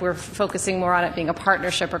was that if we're focusing more on it being a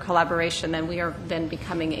partnership or collaboration, then we are then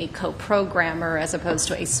becoming a co-programmer as opposed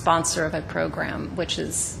to a sponsor of a program, which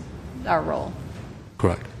is our role.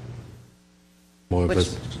 Correct. More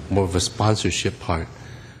of a sponsorship part.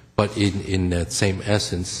 But in that same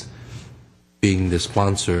essence, being the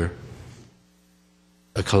sponsor,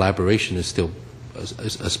 a collaboration is still,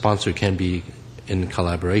 a sponsor can be in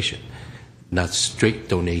collaboration, not straight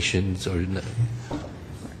donations or.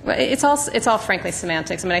 Well, it's all frankly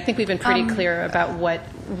semantics. I mean, I think we've been pretty clear about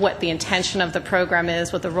what the intention of the program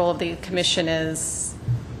is, what the role of the commission is.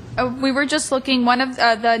 We were just looking, one of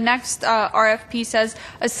the next RFP says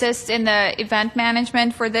assist in the event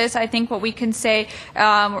management. For this, I think what we can say,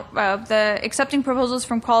 the accepting proposals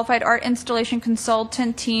from qualified art installation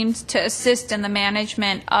consultant teams to assist in the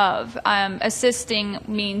management of. Assisting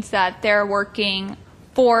means that they're working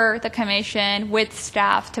for the commission with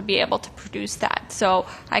staff to be able to produce that. So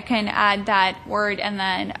I can add that word, and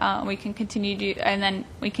then we can continue to, and then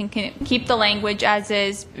we can keep the language as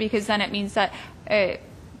is, because then it means that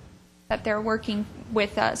that they're working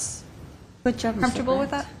with us. Good job, Mr. Comfortable with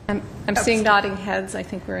Grant. that? I'm seeing nodding heads. I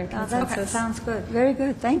think we're in That consensus. sounds good. Very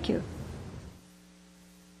good. Thank you.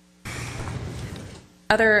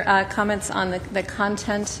 Other comments on the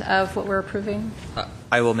content of what we're approving?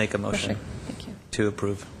 I will make a motion Thank you. to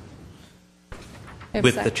approve We have a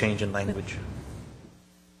with the sec- change in language.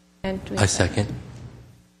 And do we I have second.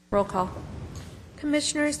 Roll call.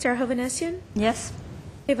 Commissioners Terhovenessian, Yes?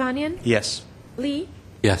 Evanian, Yes. Lee,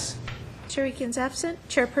 Yes. Chirikian's absent,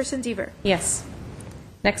 Chairperson Deaver. Yes.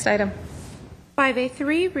 Next item.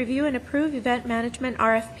 5A3, review and approve event management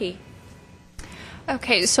RFP.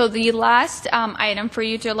 Okay, so the last item for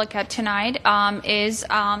you to look at tonight is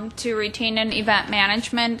to retain an event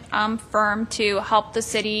management firm to help the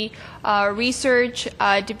city research,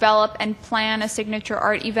 develop, and plan a signature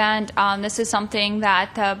art event. This is something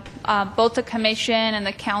that both the commission and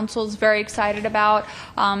the council is very excited about,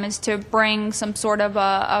 is to bring some sort of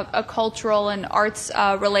a cultural and arts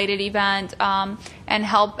related event and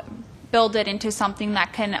help build it into something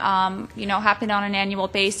that can, happen on an annual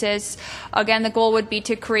basis. Again, the goal would be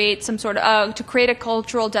to create some sort of, to create a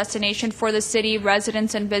cultural destination for the city,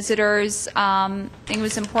 residents and visitors. I think it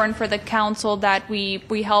was important for the council that we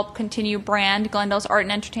help continue brand Glendale's Art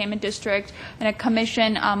and Entertainment District, and a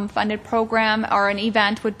commission funded program or an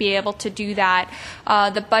event would be able to do that.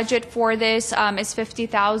 The budget for this is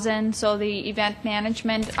 $50,000, so the event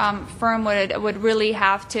management firm would really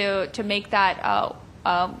have to make that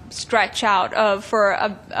stretch out for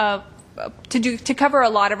to cover a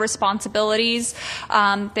lot of responsibilities.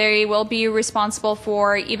 They will be responsible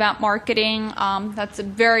for event marketing. That's a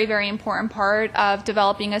very, very important part of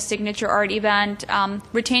developing a signature art event.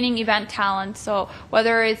 Retaining event talent. So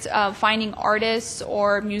whether it's finding artists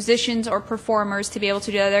or musicians or performers to be able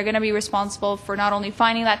to do that, they're going to be responsible for not only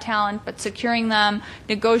finding that talent, but securing them,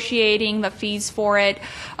 negotiating the fees for it.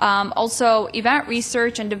 Also, event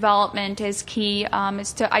research and development is key,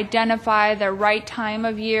 is to identify the right time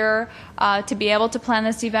of year to be able to plan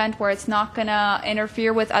this event where it's not going to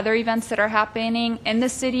interfere with other events that are happening in the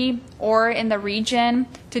city or in the region,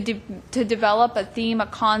 to develop a theme, a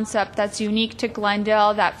concept that's unique to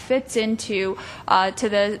Glendale, that fits into to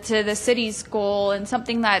the city's goal, and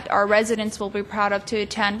something that our residents will be proud of to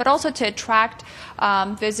attend, but also to attract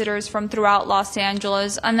visitors from throughout Los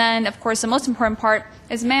Angeles. And then, of course, the most important part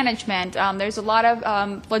is management. There's a lot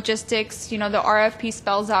of logistics. You know, the RFP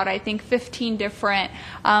spells out, I think, 15 different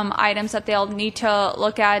items that they'll need to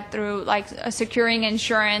look at, through like securing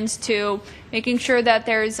insurance to making sure that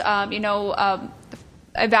there's,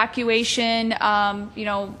 evacuation,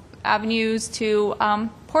 avenues to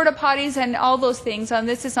porta potties and all those things.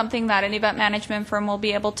 This is something that an event management firm will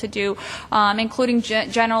be able to do, including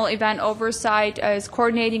general event oversight, is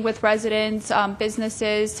coordinating with residents,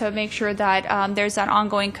 businesses, to make sure that there's that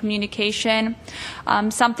ongoing communication.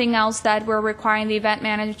 Something else that we're requiring the event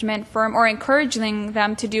management firm, or encouraging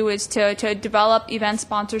them to do, is to develop event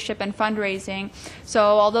sponsorship and fundraising. So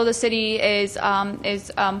although the city is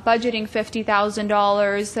budgeting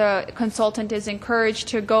 $50,000, the consultant is encouraged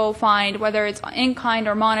to go find, whether it's in-kind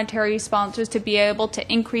or monetary sponsors, to be able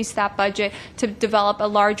to increase that budget to develop a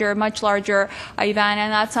much larger event.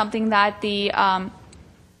 And that's something that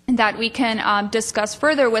that we can discuss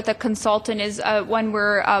further with a consultant, is when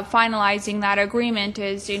we're finalizing that agreement,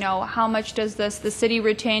 is, how much does the city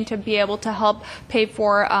retain to be able to help pay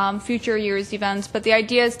for future years' events. But the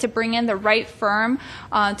idea is to bring in the right firm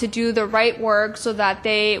to do the right work, so that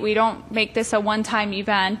we don't make this a one-time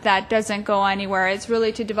event that doesn't go anywhere. It's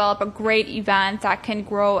really to develop a great event that can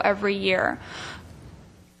grow every year.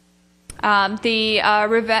 The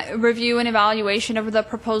review and evaluation of the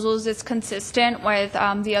proposals is consistent with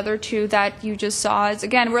the other two that you just saw.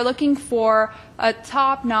 Again, we're looking for a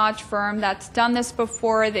top-notch firm that's done this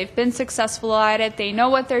before. They've been successful at it. They know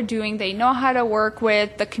what they're doing. They know how to work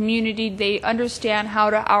with the community. They understand how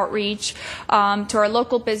to outreach to our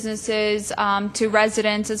local businesses, to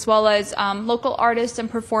residents, as well as local artists and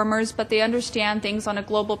performers, but they understand things on a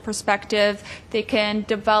global perspective. They can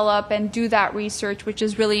develop and do that research, which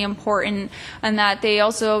is really important, and that they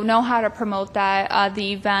also know how to promote that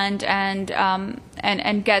the event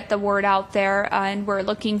and get the word out there. And we're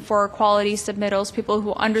looking for quality submittals, people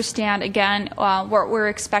who understand, again, what we're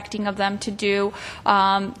expecting of them to do,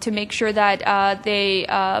 to make sure that they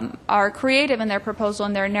are creative in their proposal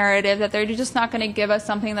and their narrative, that they're just not going to give us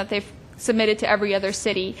something that they've submitted to every other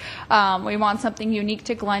city. We want something unique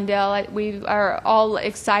to Glendale. We are all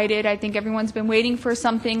excited. I think everyone's been waiting for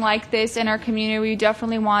something like this in our community. We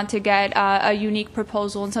definitely want to get a unique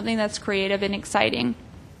proposal and something that's creative and exciting.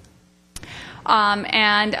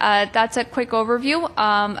 And that's a quick overview.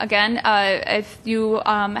 Again, if you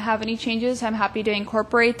have any changes, I'm happy to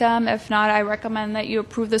incorporate them. If not, I recommend that you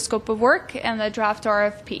approve the scope of work and the draft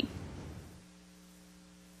RFP.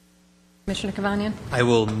 Commissioner Kavanian? I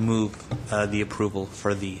will move the approval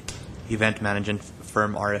for the event management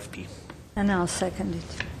firm RFP. And I'll second it.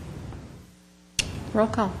 Roll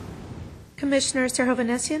call. Commissioner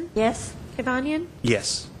Terhovenessian? Yes? Kavanian?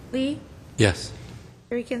 Yes. Lee? Yes.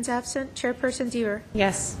 Rican's absent. Chairperson Deaver.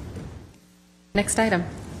 Yes. Next item.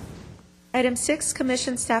 Item 6,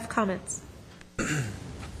 Commission staff comments.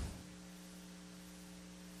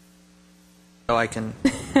 So I can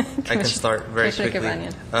start very quickly.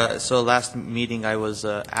 So last meeting I was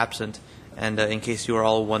absent, and in case you were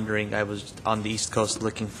all wondering, I was on the East Coast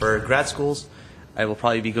looking for grad schools. I will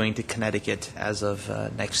probably be going to Connecticut as of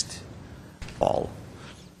next fall.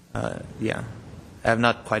 Yeah. I have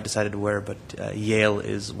not quite decided where, but Yale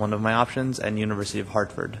is one of my options, and University of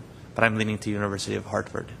Hartford. But I'm leaning to University of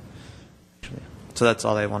Hartford, actually. So that's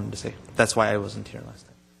all I wanted to say. That's why I wasn't here last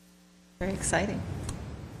time. Very exciting.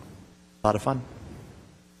 A lot of fun.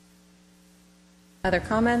 Other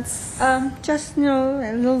comments? Just,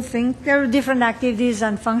 a little thing. There are different activities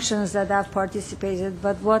and functions that I've participated,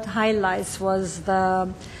 but what highlights was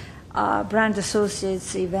the Brand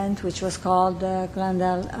Associates event, which was called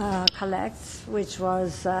Glendale Collects, which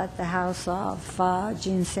was at the house of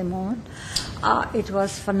Jean Simone. It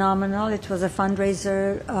was phenomenal. It was a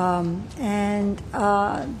fundraiser, and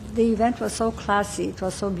the event was so classy. It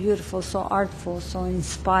was so beautiful, so artful, so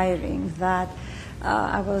inspiring that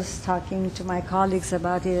I was talking to my colleagues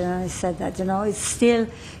about it, and I said that,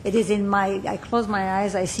 it is in I close my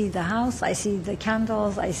eyes, I see the house, I see the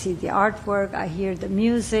candles, I see the artwork, I hear the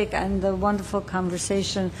music and the wonderful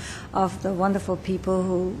conversation of the wonderful people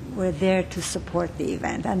who were there to support the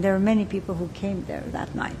event. And there were many people who came there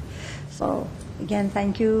that night. So again,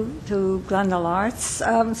 thank you to Glendale Arts,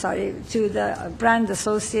 to the brand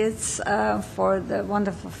associates for the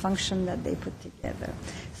wonderful function that they put together.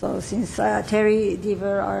 So since Terry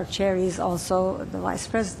Deaver, our chair, is also the vice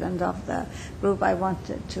president of the group, I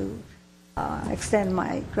wanted to extend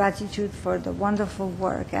my gratitude for the wonderful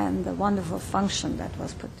work and the wonderful function that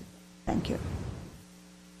was put together. Thank you.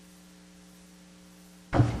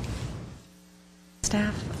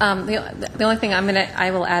 Staff. The only thing I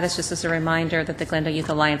will add is just as a reminder that the Glendale Youth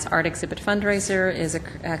Alliance Art Exhibit fundraiser is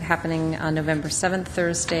happening on November 7th,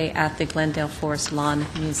 Thursday, at the Glendale Forest Lawn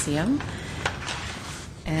Museum.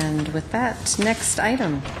 And with that, next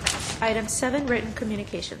item. Item 7, written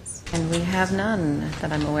communications. And we have none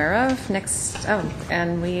that I'm aware of.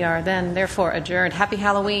 And we are then therefore adjourned. Happy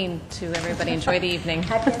Halloween to everybody. Enjoy the evening.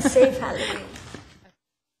 Happy and safe Halloween.